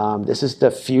 This is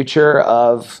the future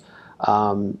of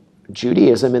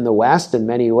Judaism in the West in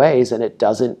many ways, and it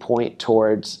doesn't point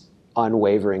towards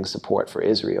unwavering support for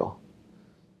Israel.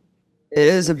 It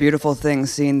is a beautiful thing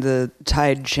seeing the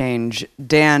tide change.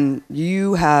 Dan,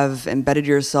 you have embedded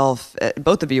yourself,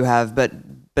 both of you have,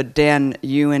 but Dan,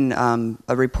 you and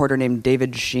a reporter named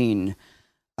David Sheen,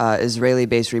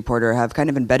 Israeli-based reporter, have kind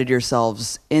of embedded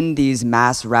yourselves in these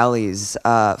mass rallies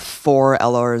for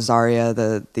Elor Azaria,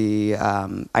 the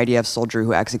IDF soldier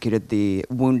who executed the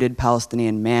wounded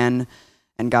Palestinian man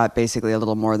and got basically a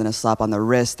little more than a slap on the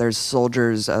wrist. There's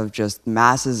soldiers of just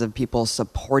masses of people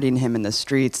supporting him in the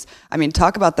streets. I mean,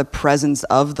 talk about the presence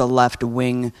of the left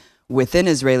wing within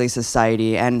Israeli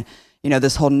society. And,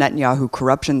 this whole Netanyahu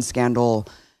corruption scandal,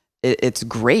 it's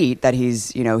great that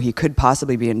he could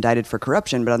possibly be indicted for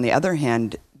corruption. But on the other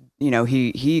hand,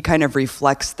 he kind of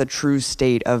reflects the true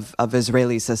state of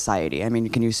Israeli society. I mean,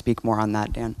 can you speak more on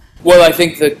that, Dan? Well, I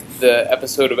think that the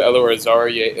episode of Elor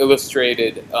Azaria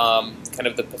illustrated kind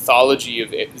of the pathology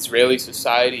of Israeli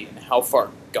society and how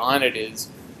far gone it is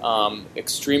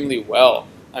extremely well.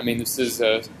 I mean, this is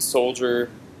a soldier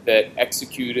that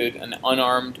executed an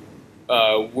unarmed,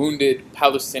 wounded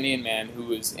Palestinian man who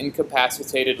was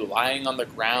incapacitated, lying on the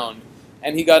ground,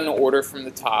 and he got an order from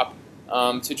the top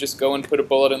to just go and put a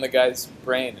bullet in the guy's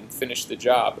brain and finish the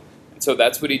job. And so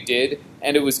that's what he did,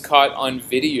 and it was caught on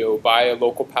video by a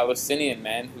local Palestinian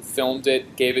man who filmed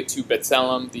it, gave it to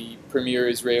B'Tselem, the premier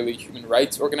Israeli human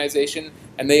rights organization,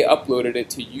 and they uploaded it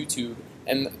to YouTube,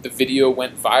 and the video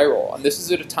went viral. And this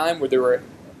is at a time where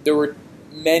there were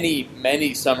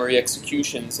many summary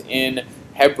executions in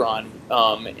Hebron.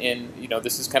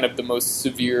 This is kind of the most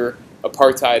severe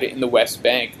apartheid in the West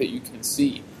Bank that you can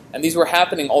see. And these were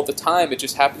happening all the time. It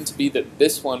just happened to be that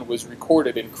this one was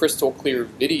recorded in crystal clear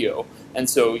video. And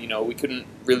so,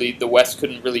 the West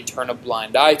couldn't really turn a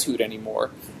blind eye to it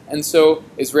anymore. And so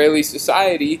Israeli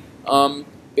society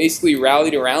basically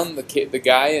rallied around the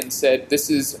guy and said, this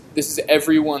is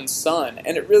everyone's son.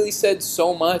 And it really said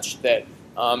so much that,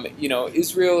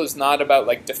 Israel is not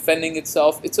about defending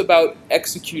itself. It's about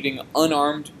executing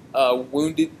unarmed,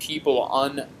 wounded people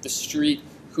on the street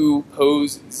who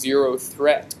pose zero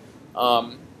threat.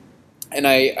 And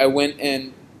I went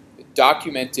and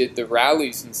documented the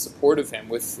rallies in support of him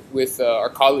with our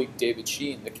colleague David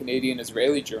Sheen, the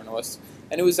Canadian-Israeli journalist,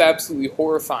 and it was absolutely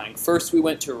horrifying. First, we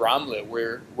went to Ramle,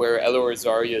 where Elor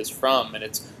Azaria is from, and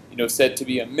it's said to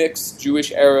be a mixed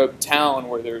Jewish-Arab town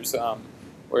where there's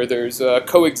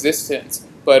coexistence.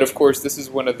 But of course, this is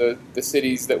one of the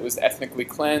cities that was ethnically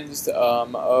cleansed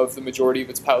of the majority of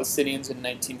its Palestinians in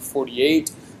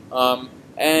 1948.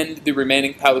 And the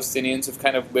remaining Palestinians have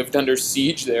kind of lived under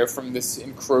siege there from this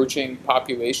encroaching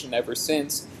population ever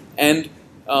since. And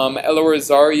Elor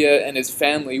Azaria and his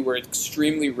family were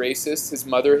extremely racist. His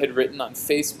mother had written on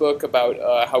Facebook about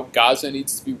how Gaza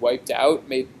needs to be wiped out,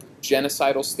 made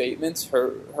genocidal statements,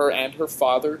 her and her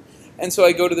father. And so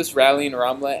I go to this rally in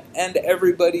Ramle, and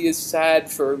everybody is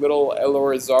sad for little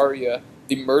Elor Azaria,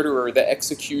 the murderer, the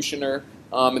executioner,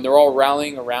 and they're all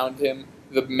rallying around him.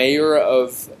 The mayor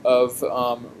of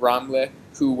Ramle,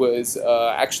 who was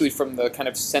actually from the kind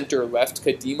of center-left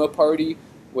Kadima party,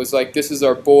 was like, this is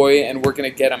our boy, and we're going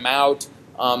to get him out.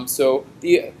 So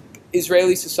the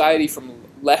Israeli society from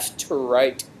left to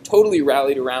right totally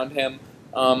rallied around him.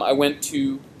 I went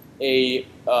to a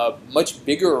much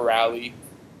bigger rally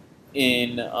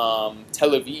in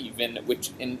Tel Aviv,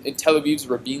 in Tel Aviv's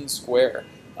Rabin Square,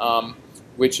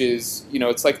 which is,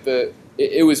 it's like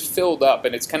it was filled up,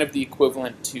 and it's kind of the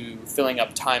equivalent to filling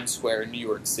up Times Square in New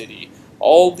York City.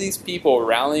 All these people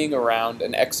rallying around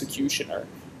an executioner,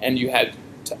 and you had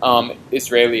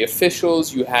Israeli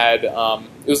officials, you had,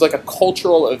 it was like a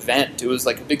cultural event, it was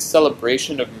like a big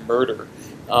celebration of murder,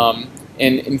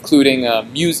 and including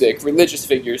music, religious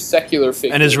figures, secular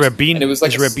figures. And is Rabin, and it was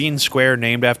like Rabin Square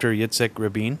named after Yitzhak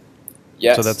Rabin?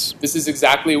 Yes, so this is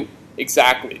exactly.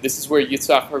 This is where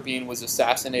Yitzhak Rabin was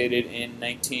assassinated in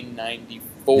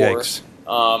 1994,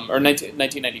 or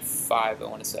 1995, I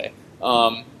want to say,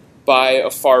 by a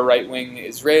far right-wing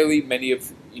Israeli. Many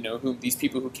of these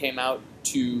people who came out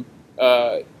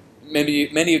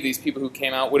many of these people who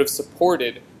came out would have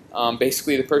supported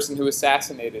basically the person who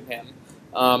assassinated him,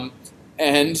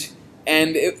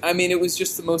 it was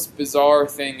just the most bizarre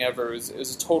thing ever. It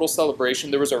was a total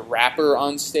celebration. There was a rapper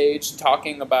on stage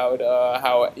talking about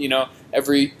how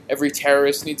every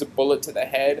terrorist needs a bullet to the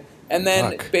head, and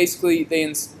then basically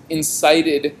they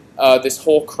incited this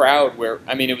whole crowd. Where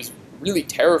it was really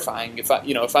terrifying. If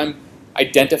I'm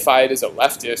identified as a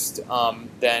leftist,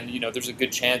 then there's a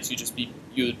good chance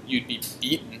you'd be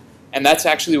beaten. And that's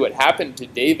actually what happened to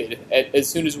David. As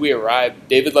soon as we arrived,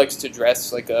 David likes to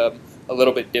dress like a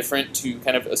little bit different to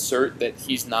kind of assert that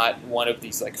he's not one of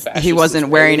these fascist He wasn't Israelis.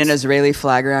 Wearing an Israeli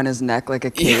flag around his neck like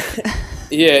a cape.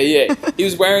 Yeah. He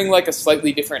was wearing a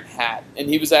slightly different hat, and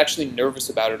he was actually nervous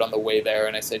about it on the way there.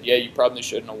 And I said, yeah, you probably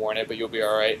shouldn't have worn it, but you'll be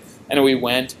all right. And we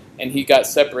went, and he got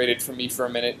separated from me for a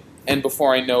minute. And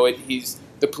before I know it,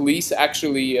 the police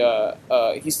actually,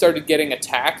 he started getting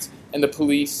attacked, and the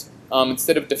police,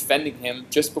 instead of defending him,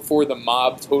 just before the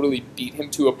mob totally beat him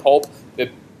to a pulp, the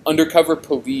undercover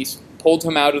police pulled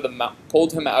him out of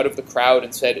the crowd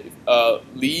and said,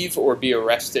 leave or be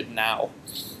arrested now.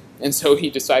 And so he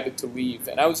decided to leave.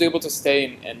 And I was able to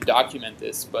stay and document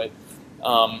this, but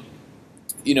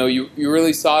you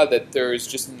really saw that there is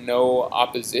just no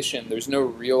opposition. There's no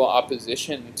real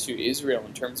opposition to Israel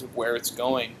in terms of where it's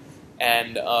going.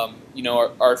 and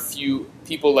our few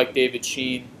people like David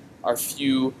Sheen, our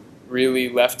few really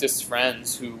leftist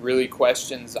friends who really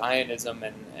question Zionism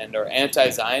and are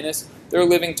anti-Zionist, they're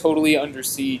living totally under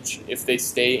siege if they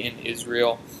stay in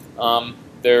Israel.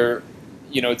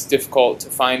 It's difficult to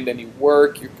find any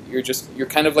work. You're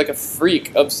kind of like a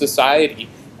freak of society,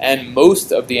 and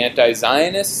most of the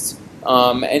anti-Zionists,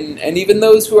 and even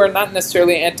those who are not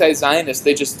necessarily anti-Zionist,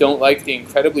 they just don't like the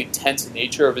incredibly tense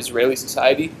nature of Israeli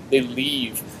society. They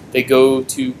leave. They go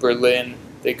to Berlin.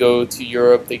 They go to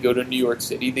Europe. They go to New York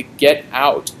City. They get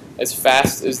out as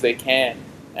fast as they can,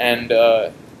 and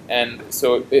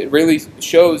so it really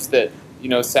shows that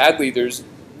sadly there's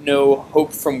no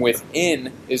hope from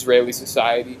within Israeli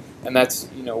society, and that's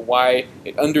why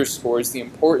it underscores the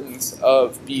importance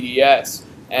of BDS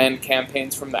and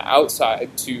campaigns from the outside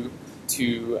to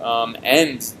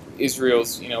end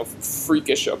Israel's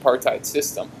freakish apartheid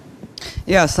system.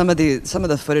 Yeah, some of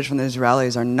the footage from the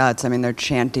Israelis are nuts. I mean, they're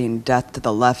chanting death to the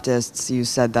leftists. You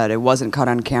said that it wasn't caught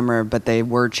on camera, but they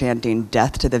were chanting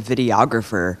death to the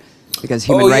videographer because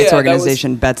human rights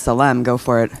organization B'Tselem. Go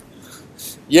for it.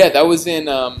 Yeah, that was in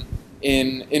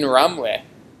Ramleh.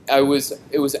 It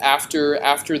was after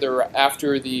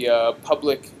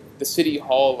the city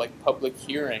hall public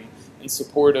hearing in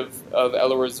support of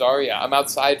Ella Rosaria. I'm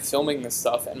outside filming this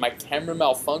stuff, and my camera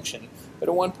malfunctioned. But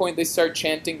at one point, they start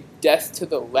chanting "death to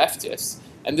the leftists,"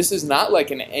 and this is not like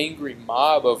an angry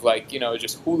mob of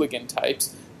just hooligan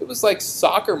types. It was like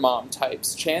soccer mom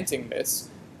types chanting this.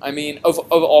 I mean, of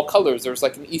all colors. There was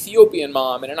an Ethiopian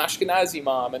mom and an Ashkenazi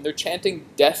mom, and they're chanting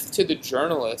 "death to the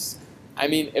journalists." I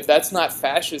mean, if that's not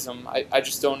fascism, I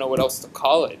just don't know what else to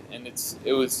call it. And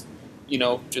it was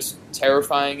just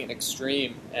terrifying and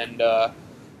extreme. And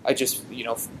I just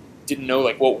didn't know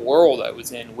what world I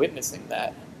was in witnessing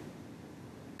that.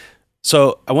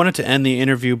 So I wanted to end the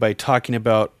interview by talking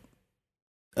about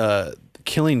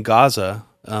Killing Gaza,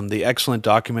 the excellent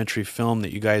documentary film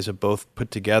that you guys have both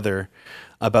put together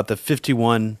about the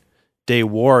 51-day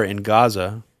war in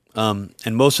Gaza.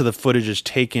 And most of the footage is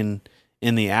taken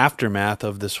in the aftermath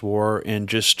of this war and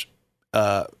just,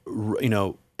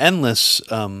 endless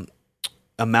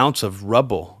amounts of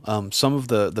rubble. Some of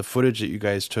the footage that you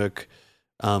guys took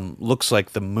looks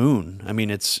like the moon. I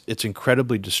mean, it's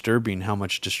incredibly disturbing how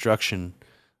much destruction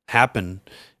happened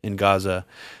in Gaza.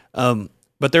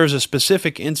 But there was a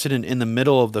specific incident in the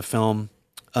middle of the film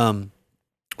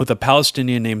with a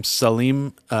Palestinian named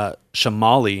Salim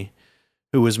Shamali,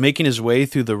 who was making his way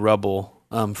through the rubble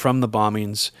from the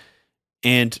bombings,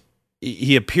 and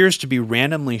he appears to be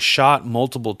randomly shot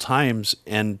multiple times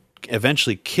and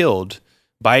eventually killed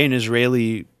by an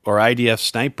Israeli or IDF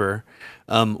sniper,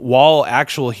 while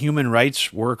actual human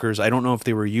rights workers, I don't know if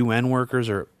they were UN workers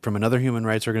or from another human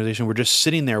rights organization, were just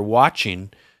sitting there watching,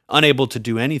 unable to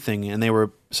do anything, and they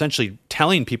were essentially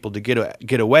telling people to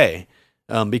get away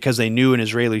because they knew an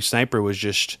Israeli sniper was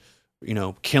just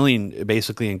killing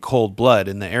basically in cold blood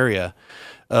in the area.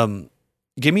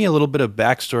 Give me a little bit of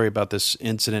backstory about this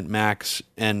incident, Max,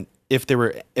 and if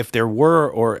there were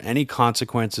or any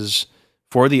consequences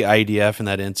for the IDF in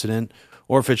that incident,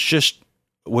 or if it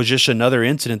was just another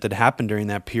incident that happened during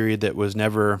that period that was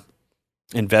never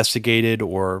investigated,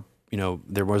 or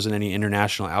there wasn't any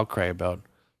international outcry about.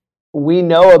 We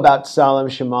know about Salim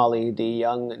Shamali, the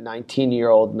young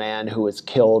 19-year-old man who was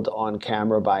killed on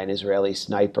camera by an Israeli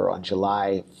sniper on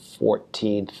July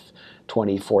 14th,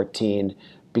 2014,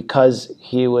 because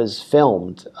he was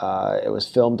filmed. It was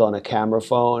filmed on a camera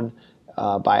phone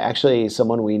by actually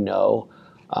someone we know.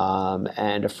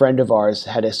 And a friend of ours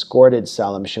had escorted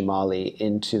Salim Shamali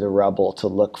into the rubble to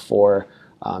look for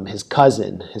his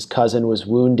cousin. His cousin was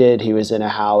wounded. He was in a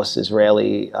house.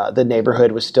 The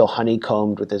neighborhood was still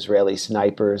honeycombed with Israeli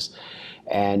snipers.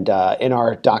 And in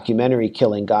our documentary,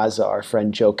 Killing Gaza, our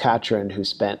friend Joe Catron, who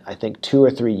spent, I think, 2 or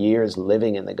 3 years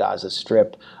living in the Gaza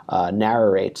Strip,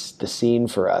 narrates the scene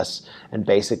for us. And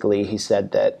basically, he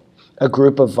said that a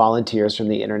group of volunteers from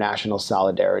the International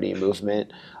Solidarity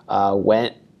Movement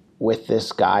went with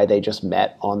this guy they just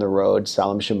met on the road,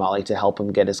 Salim Shamali, to help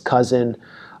him get his cousin.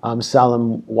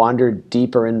 Salim wandered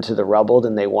deeper into the rubble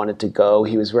than they wanted to go.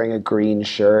 He was wearing a green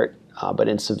shirt, but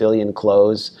in civilian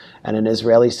clothes, and an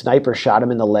Israeli sniper shot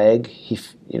him in the leg.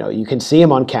 You can see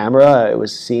him on camera. It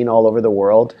was seen all over the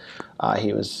world.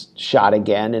 He was shot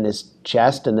again in his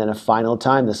chest, and then a final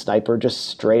time, the sniper just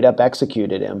straight up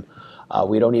executed him.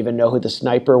 We don't even know who the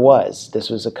sniper was. This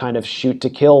was a kind of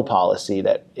shoot-to-kill policy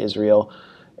that Israel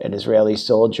and Israeli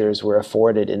soldiers were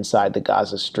afforded inside the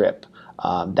Gaza Strip.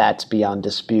 That's beyond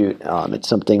dispute. It's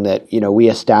something that we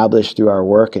established through our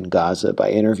work in Gaza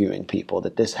by interviewing people,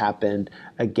 that this happened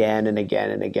again and again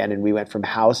and again, and we went from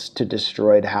house to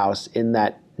destroyed house in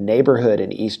that neighborhood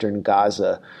in eastern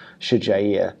Gaza,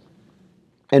 Shujaiya,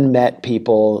 and met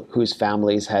people whose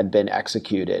families had been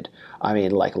executed. I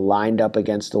mean, like lined up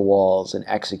against the walls and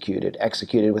executed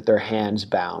with their hands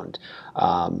bound.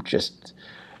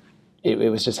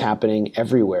 It was just happening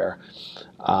everywhere.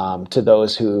 To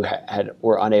those who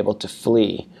were unable to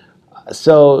flee.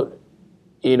 So,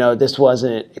 this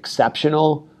wasn't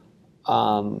exceptional,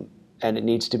 and it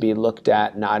needs to be looked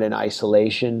at not in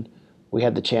isolation. We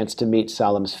had the chance to meet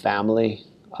Salam's family.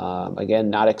 Again,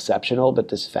 not exceptional, but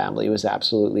this family was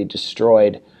absolutely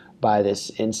destroyed by this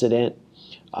incident.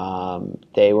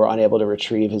 They were unable to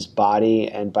retrieve his body,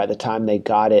 and by the time they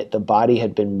got it, the body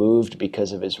had been moved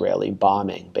because of Israeli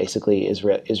bombing. Basically,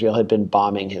 Israel had been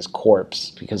bombing his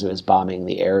corpse because it was bombing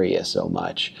the area so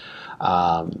much.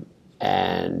 The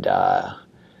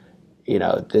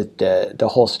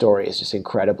whole story is just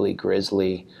incredibly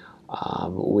grisly.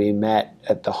 We met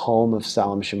at the home of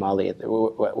Salam Shimali,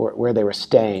 where they were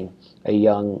staying,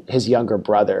 his younger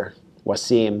brother,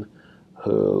 Wasim,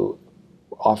 who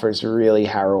offers really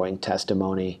harrowing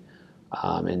testimony,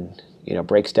 and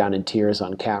breaks down in tears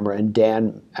on camera. And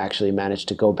Dan actually managed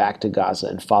to go back to Gaza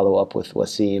and follow up with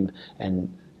Wasim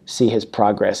and see his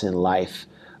progress in life,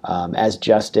 as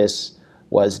justice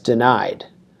was denied.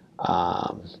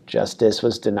 Justice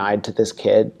was denied to this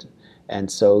kid,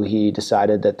 and so he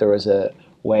decided that there was a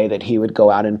way that he would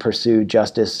go out and pursue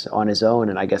justice on his own,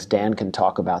 and I guess Dan can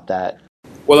talk about that.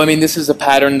 Well, I mean, this is a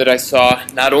pattern that I saw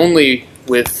not only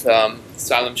with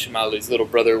Salam Shimali's little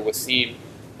brother Wasim,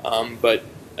 but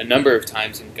a number of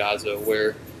times in Gaza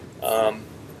where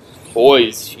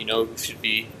boys, who should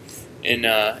be in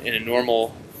a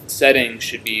normal setting,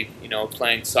 should be,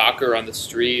 playing soccer on the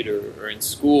street or in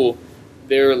school,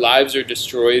 their lives are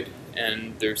destroyed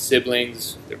and their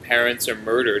siblings, their parents are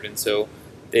murdered, and so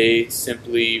they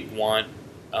simply want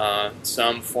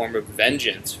some form of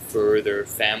vengeance for their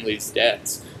family's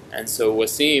deaths. And so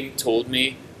Wasim told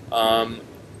me,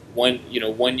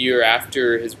 one year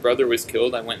after his brother was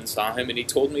killed, I went and saw him, and he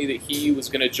told me that he was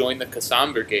going to join the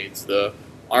Qassam brigades, the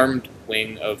armed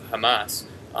wing of Hamas,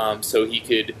 so he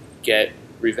could get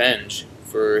revenge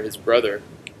for his brother,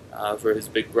 for his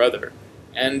big brother.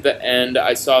 And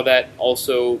I saw that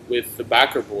also with the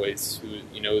Bakr boys, who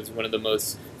is one of the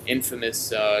most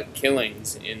infamous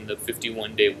killings in the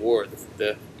 51-day war.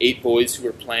 The 8 boys who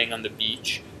were playing on the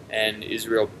beach, and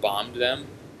Israel bombed them,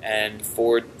 and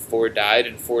four died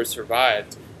and 4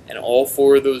 survived. And all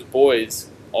 4 of those boys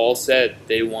all said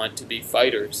they want to be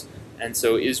fighters. And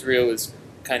so Israel is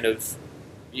kind of,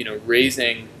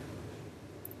 raising,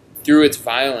 through its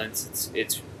violence,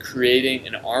 it's creating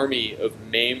an army of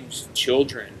maimed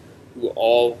children who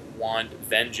all want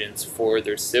vengeance for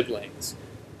their siblings.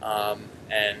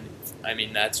 And I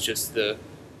mean, that's just the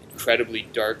incredibly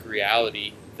dark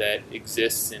reality that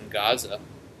exists in Gaza.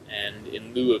 And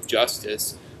in lieu of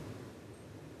justice,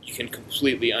 you can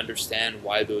completely understand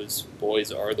why those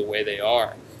boys are the way they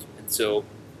are. And so,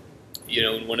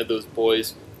 when one of those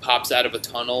boys pops out of a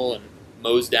tunnel and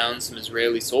mows down some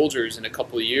Israeli soldiers in a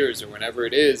couple of years or whenever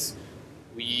it is,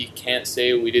 we can't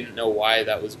say we didn't know why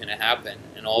that was going to happen.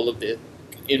 And all of the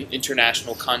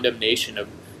international condemnation of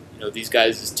these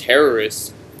guys as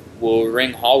terrorists will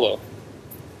ring hollow.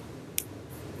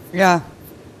 Yeah.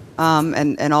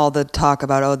 And all the talk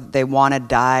about, they want to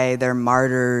die, they're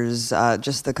martyrs,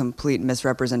 just the complete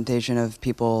misrepresentation of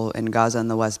people in Gaza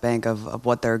and the West Bank of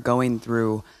what they're going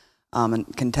through, and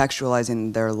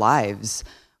contextualizing their lives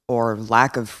or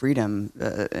lack of freedom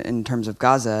in terms of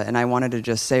Gaza. And I wanted to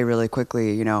just say really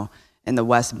quickly, in the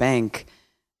West Bank,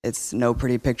 it's no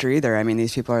pretty picture either. I mean,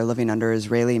 these people are living under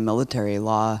Israeli military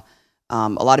law. A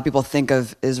lot of people think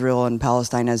of Israel and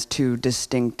Palestine as 2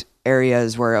 distinct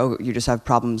areas where you just have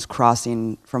problems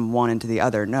crossing from one into the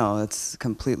other. No, it's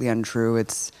completely untrue.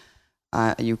 It's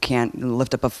you can't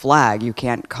lift up a flag. You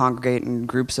can't congregate in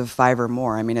groups of 5 or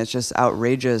more. I mean, it's just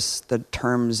outrageous, the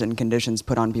terms and conditions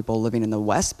put on people living in the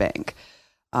West Bank,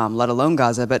 let alone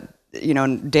Gaza. But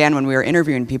Dan, when we were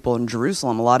interviewing people in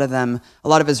Jerusalem, a lot of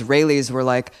Israelis were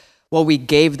like, well, we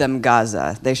gave them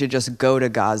Gaza. They should just go to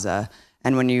Gaza.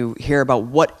 And when you hear about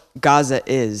what Gaza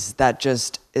is, that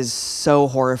just is so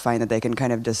horrifying that they can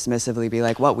kind of dismissively be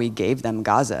like, what, we gave them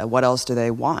Gaza. What else do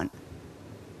they want?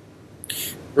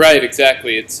 Right,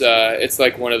 exactly. It's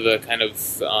like one of the kind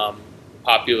of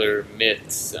popular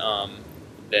myths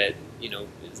that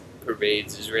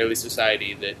pervades Israeli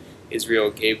society, that Israel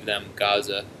gave them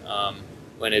Gaza.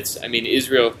 When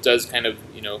Israel does kind of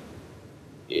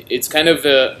it's kind of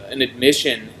an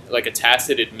admission, like a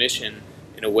tacit admission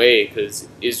in a way, because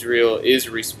Israel is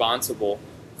responsible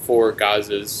for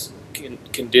Gaza's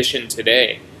condition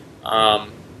today. But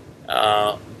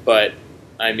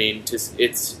I mean,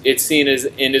 it's seen as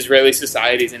in Israeli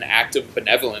society as an act of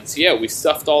benevolence. Yeah, we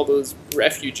stuffed all those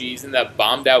refugees in that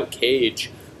bombed out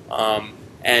cage, and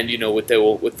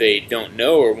what they don't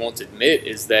know or won't admit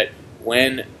is that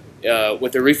when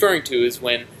what they're referring to is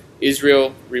when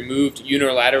Israel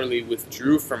unilaterally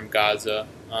withdrew from Gaza,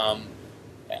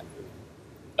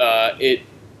 it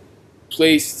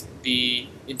placed the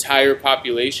entire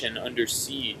population under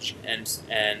siege and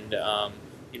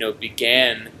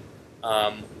began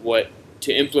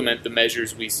to implement the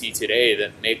measures we see today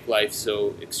that make life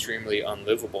so extremely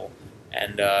unlivable,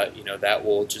 and that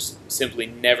will just simply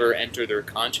never enter their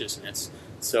consciousness.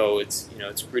 So it's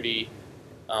pretty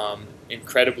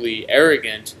incredibly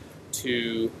arrogant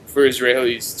for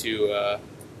Israelis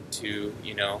to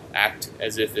act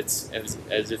as if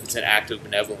it's an act of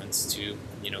benevolence to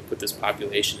put this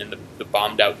population in the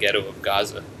bombed out ghetto of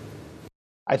Gaza.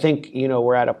 I think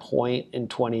we're at a point in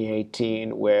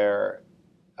 2018 where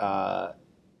the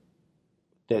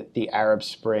Arab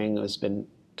Spring has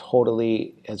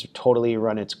totally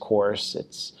run its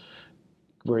course.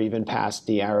 We're even past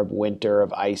the Arab winter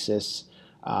of ISIS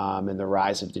and the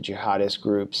rise of the jihadist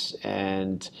groups,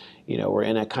 and we're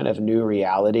in a kind of new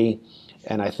reality.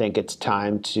 And I think it's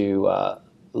time to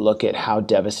look at how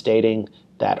devastating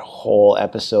that whole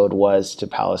episode was to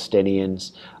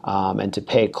Palestinians, and to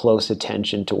pay close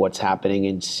attention to what's happening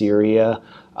in Syria.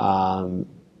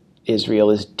 Israel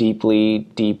is deeply,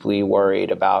 deeply worried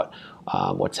about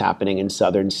what's happening in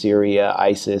southern Syria,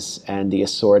 ISIS, and the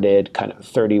assorted kind of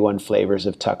 31 flavors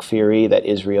of Takfiri that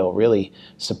Israel really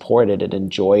supported and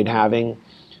enjoyed having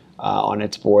on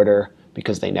its border,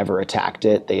 because they never attacked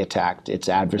it. They attacked its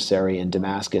adversary in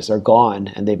Damascus, are gone,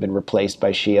 and they've been replaced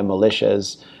by Shia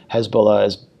militias. Hezbollah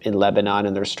is in Lebanon,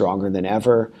 and they're stronger than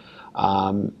ever.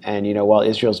 And while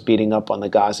Israel's beating up on the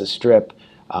Gaza Strip,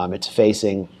 it's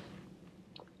facing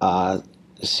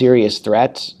serious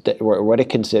threats, what it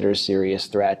considers serious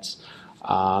threats.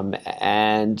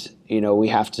 And we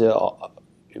have to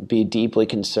be deeply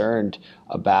concerned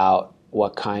about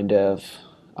what kind of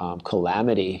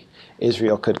calamity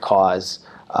Israel could cause,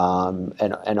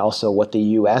 and also what the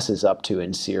U.S. is up to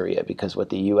in Syria, because what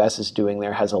the U.S. is doing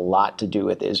there has a lot to do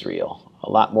with Israel, a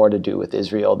lot more to do with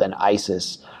Israel than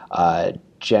ISIS.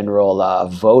 General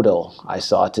Vodal, I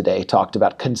saw today, talked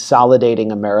about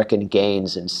consolidating American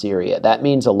gains in Syria. That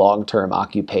means a long-term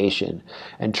occupation,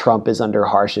 and Trump is under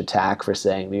harsh attack for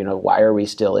saying, why are we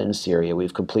still in Syria?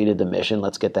 We've completed the mission.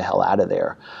 Let's get the hell out of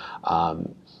there.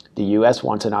 The U.S.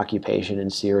 wants an occupation in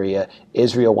Syria.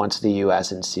 Israel wants the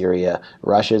U.S. in Syria.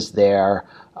 Russia's there.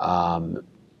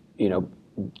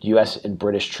 U.S. and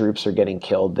British troops are getting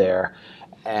killed there.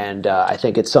 And I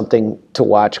think it's something to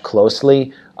watch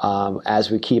closely as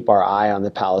we keep our eye on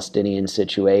the Palestinian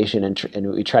situation,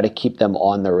 and we try to keep them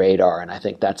on the radar. And I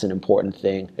think that's an important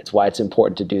thing. It's why it's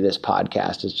important to do this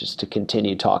podcast, is just to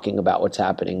continue talking about what's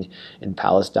happening in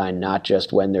Palestine, not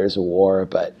just when there's a war,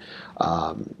 but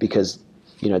because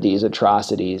these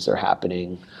atrocities are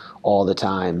happening all the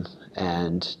time,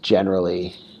 and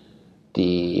generally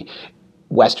the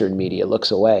Western media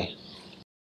looks away.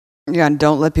 Yeah, and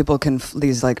don't let people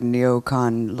these like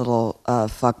neocon little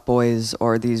fuckboys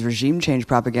or these regime change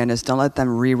propagandists, don't let them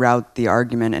reroute the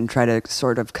argument and try to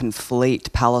sort of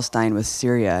conflate Palestine with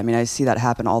Syria. I mean, I see that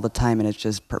happen all the time, and it's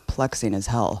just perplexing as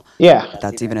hell. Yeah.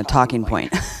 That's even a talking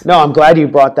point. No, I'm glad you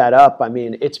brought that up. I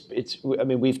mean,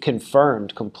 we've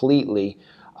confirmed completely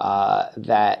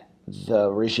that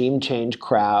the regime change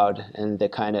crowd and the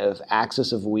kind of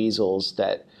axis of weasels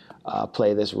that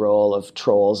play this role of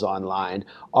trolls online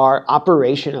are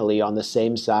operationally on the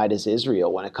same side as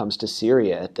Israel when it comes to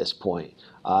Syria at this point.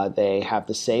 They have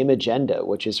the same agenda,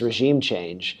 which is regime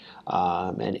change,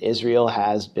 and Israel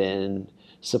has been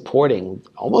supporting,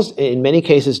 almost in many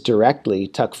cases directly,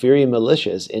 Takfiri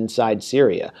militias inside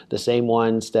Syria, the same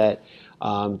ones that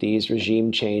these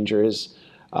regime changers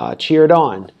cheered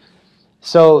on.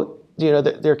 So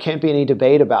there can't be any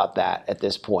debate about that at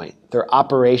this point. They're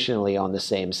operationally on the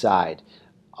same side.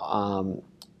 And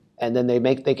then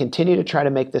they continue to try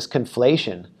to make this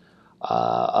conflation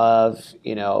of,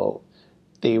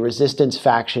 the resistance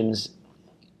factions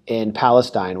in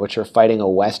Palestine, which are fighting a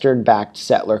Western-backed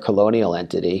settler colonial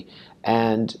entity,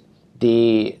 and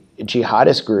the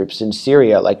jihadist groups in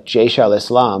Syria, like Jaish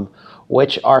al-Islam,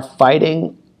 which are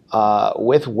fighting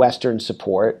with Western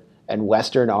support and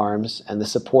Western arms and the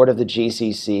support of the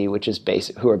GCC, which is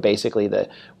who are basically the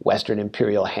Western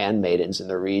imperial handmaidens in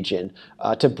the region,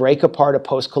 to break apart a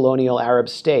post-colonial Arab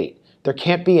state. There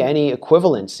can't be any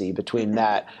equivalency between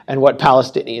that and what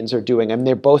Palestinians are doing. I mean,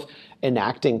 they're both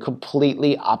enacting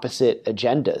completely opposite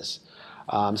agendas.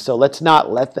 So let's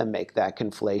not let them make that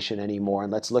conflation anymore,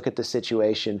 and let's look at the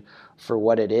situation for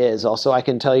what it is. Also, I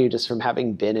can tell you just from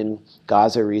having been in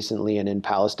Gaza recently and in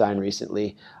Palestine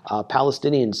recently,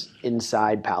 Palestinians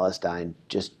inside Palestine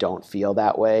just don't feel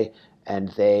that way, and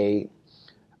they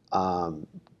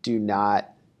do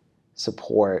not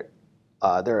support.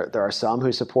 There are some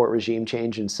who support regime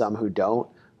change and some who don't,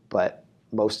 but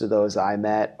most of those I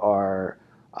met are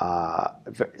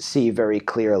see very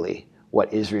clearly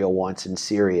what Israel wants in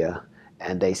Syria,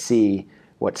 and they see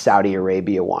what Saudi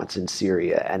Arabia wants in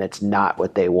Syria, and it's not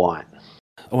what they want.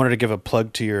 I wanted to give a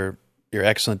plug to your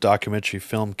excellent documentary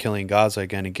film, Killing Gaza,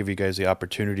 again, and give you guys the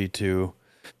opportunity to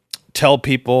tell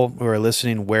people who are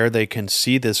listening where they can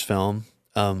see this film,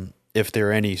 if there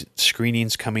are any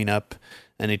screenings coming up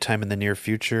anytime in the near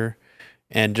future,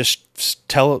 and just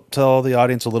tell the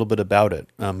audience a little bit about it.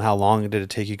 How long did it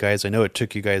take you guys? I know it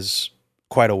took you guys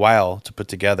quite a while to put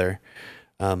together.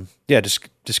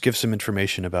 Just give some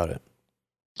information about it.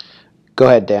 Go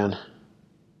ahead, Dan.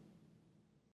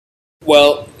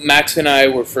 Well, Max and I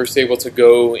were first able to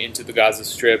go into the Gaza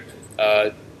Strip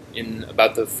in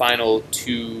about the final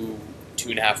two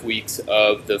and a half weeks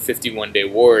of the 51-day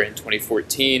war in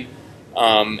 2014,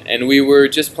 and we were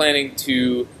just planning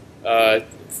to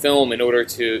film in order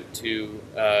to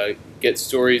get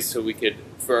stories so we could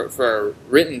for our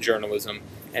written journalism.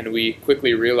 And we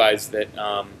quickly realized that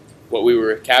what we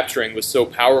were capturing was so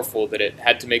powerful that it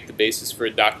had to make the basis for a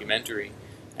documentary.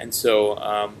 And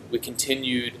so we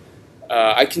continued.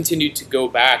 I continued to go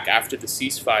back after the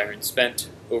ceasefire and spent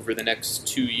over the next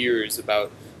 2 years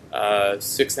about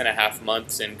 6.5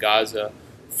 months in Gaza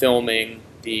filming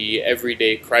the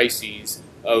everyday crises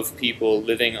of people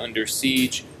living under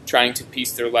siege, trying to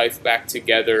piece their life back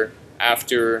together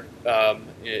after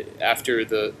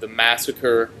the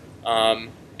massacre.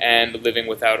 And living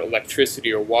without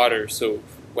electricity or water. So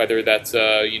whether that's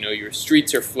your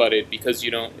streets are flooded because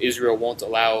Israel won't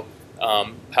allow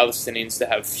Palestinians to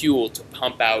have fuel to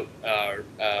pump out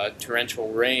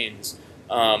torrential rains,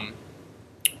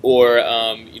 or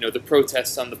the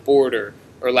protests on the border,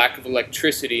 or lack of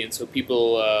electricity, and so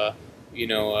people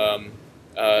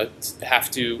have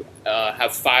to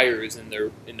have fires in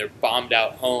their bombed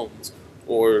out homes,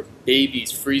 or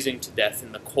babies freezing to death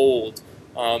in the cold.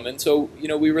 And so,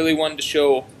 we really wanted to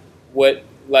show what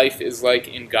life is like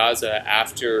in Gaza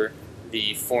after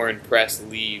the foreign press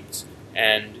leaves.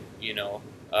 And,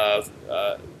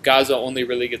 Gaza only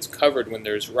really gets covered when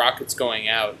there's rockets going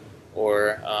out,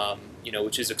 or,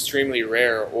 which is extremely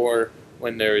rare, or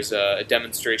when there's a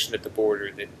demonstration at the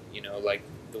border that, like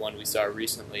the one we saw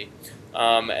recently.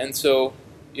 And so,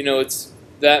 it's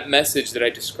that message that I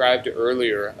described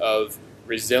earlier of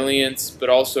resilience, but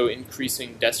also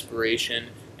increasing desperation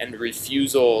and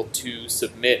refusal to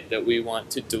submit that we want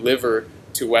to deliver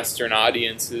to Western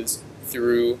audiences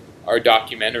through our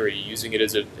documentary, using it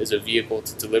as a vehicle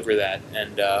to deliver that.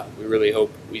 And we really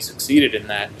hope we succeeded in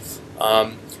that.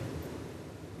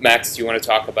 Max, do you want to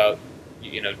talk about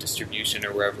distribution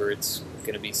or wherever it's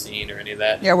going to be seen or any of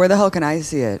that? Yeah, where the hell can I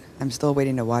see it? I'm still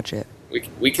waiting to watch it.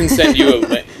 We can send you a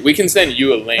link. We can send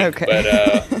you a link, okay.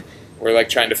 But we're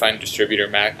trying to find a distributor.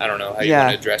 Max, I don't know how you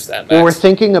want to address that, Max. Well, we're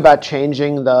thinking about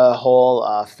changing the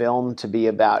whole film to be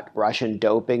about Russian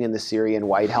doping in the Syrian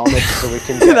White Helmets, so we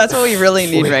can. That's what we really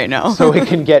need right now. So we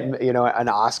can get an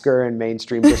Oscar in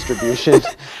mainstream distribution.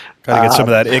 Gotta get some of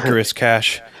that Icarus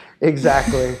cash.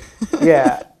 Exactly.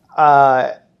 Yeah.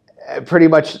 Pretty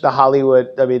much the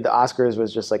Oscars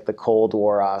was just like the Cold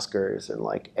War Oscars, and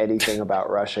like anything about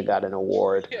Russia got an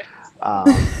award.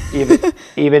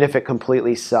 Even if it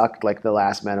completely sucked, like The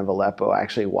Last Man of Aleppo, I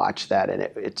actually watched that and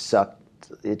it sucked.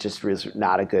 It just was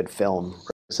not a good film.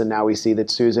 So now we see that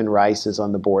Susan Rice is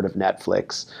on the board of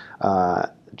Netflix,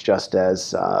 just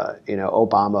as former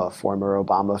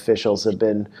Obama officials have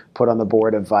been put on the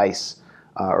board of Vice.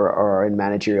 Or in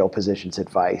managerial positions at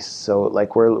Vice. So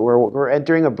like we're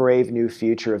entering a brave new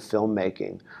future of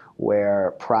filmmaking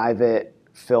where private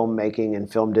filmmaking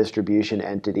and film distribution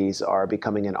entities are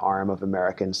becoming an arm of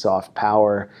American soft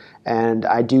power. And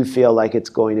I do feel like it's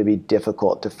going to be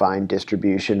difficult to find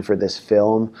distribution for this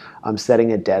film. I'm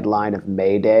setting a deadline of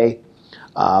May Day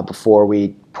before we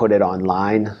put it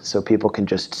online so people can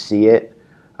just see it.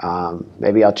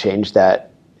 Maybe I'll change that,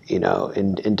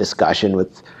 in discussion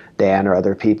with Dan or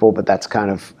other people, but that's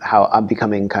kind of how I'm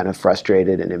becoming kind of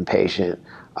frustrated and impatient.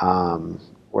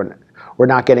 we're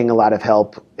not getting a lot of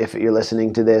help. If you're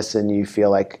listening to this and you feel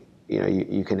like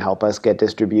you can help us get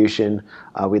distribution,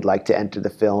 we'd like to enter the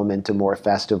film into more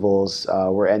festivals.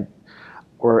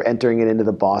 We're entering it into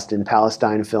the Boston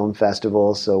Palestine Film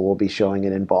Festival, so we'll be showing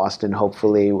it in Boston.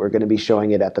 Hopefully, we're going to be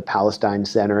showing it at the Palestine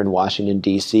Center in Washington,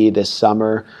 D.C. this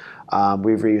summer.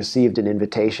 We've received an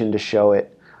invitation to show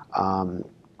it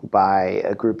by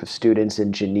a group of students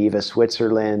in Geneva,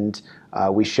 Switzerland.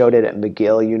 We showed it at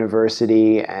McGill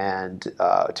University and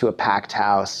to a packed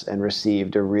house, and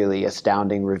received a really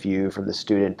astounding review from the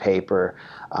student paper,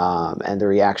 and the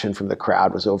reaction from the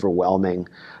crowd was overwhelming.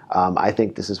 I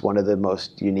think this is one of the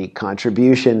most unique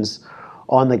contributions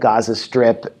on the Gaza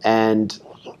Strip, and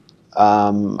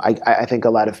I think a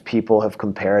lot of people have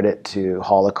compared it to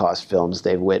Holocaust films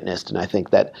they've witnessed, and I think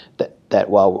that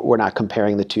while we're not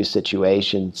comparing the two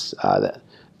situations,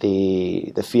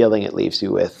 the feeling it leaves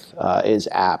you with is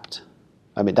apt.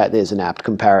 I mean, that is an apt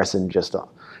comparison just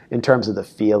in terms of the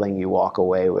feeling you walk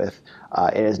away with.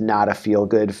 It is not a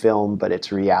feel-good film, but it's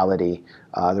reality.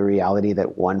 The reality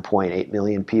that 1.8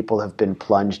 million people have been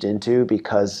plunged into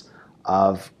because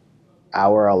of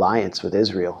our alliance with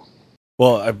Israel.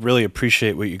 Well, I really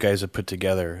appreciate what you guys have put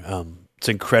together. It's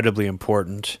incredibly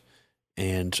important,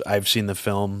 and I've seen the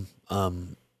film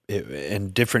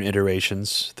in different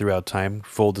iterations throughout time.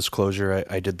 Full disclosure,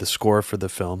 I did the score for the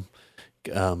film,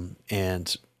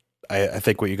 and I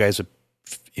think what you guys have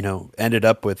ended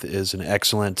up with is an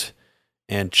excellent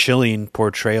and chilling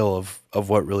portrayal of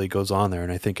what really goes on there,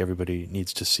 and I think everybody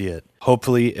needs to see it.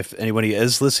 Hopefully, if anybody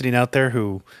is listening out there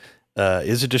who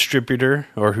is a distributor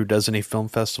or who does any film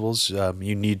festivals,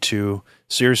 you need to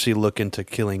seriously look into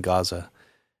Killing Gaza.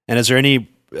 And is there any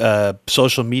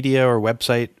social media or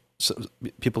website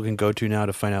people can go to now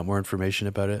to find out more information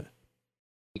about it?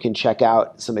 You can check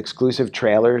out some exclusive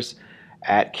trailers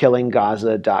at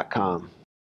killinggaza.com.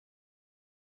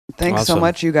 Thanks so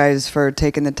much, you guys, for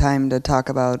taking the time to talk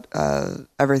about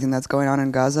everything that's going on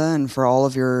in Gaza, and for all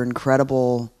of your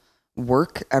incredible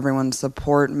work. Everyone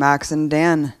support Max and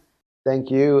Dan. Thank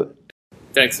you.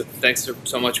 Thanks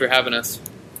so much for having us.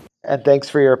 And thanks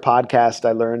for your podcast.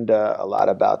 I learned a lot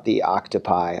about the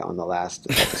octopi on the last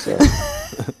episode.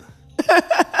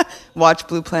 Watch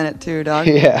Blue Planet 2, dog.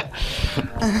 Yeah.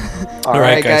 All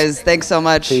right, guys. Thanks so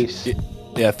much. Peace.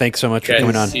 Yeah, thanks so much for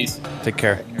coming on. Peace. Take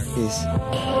care. Peace.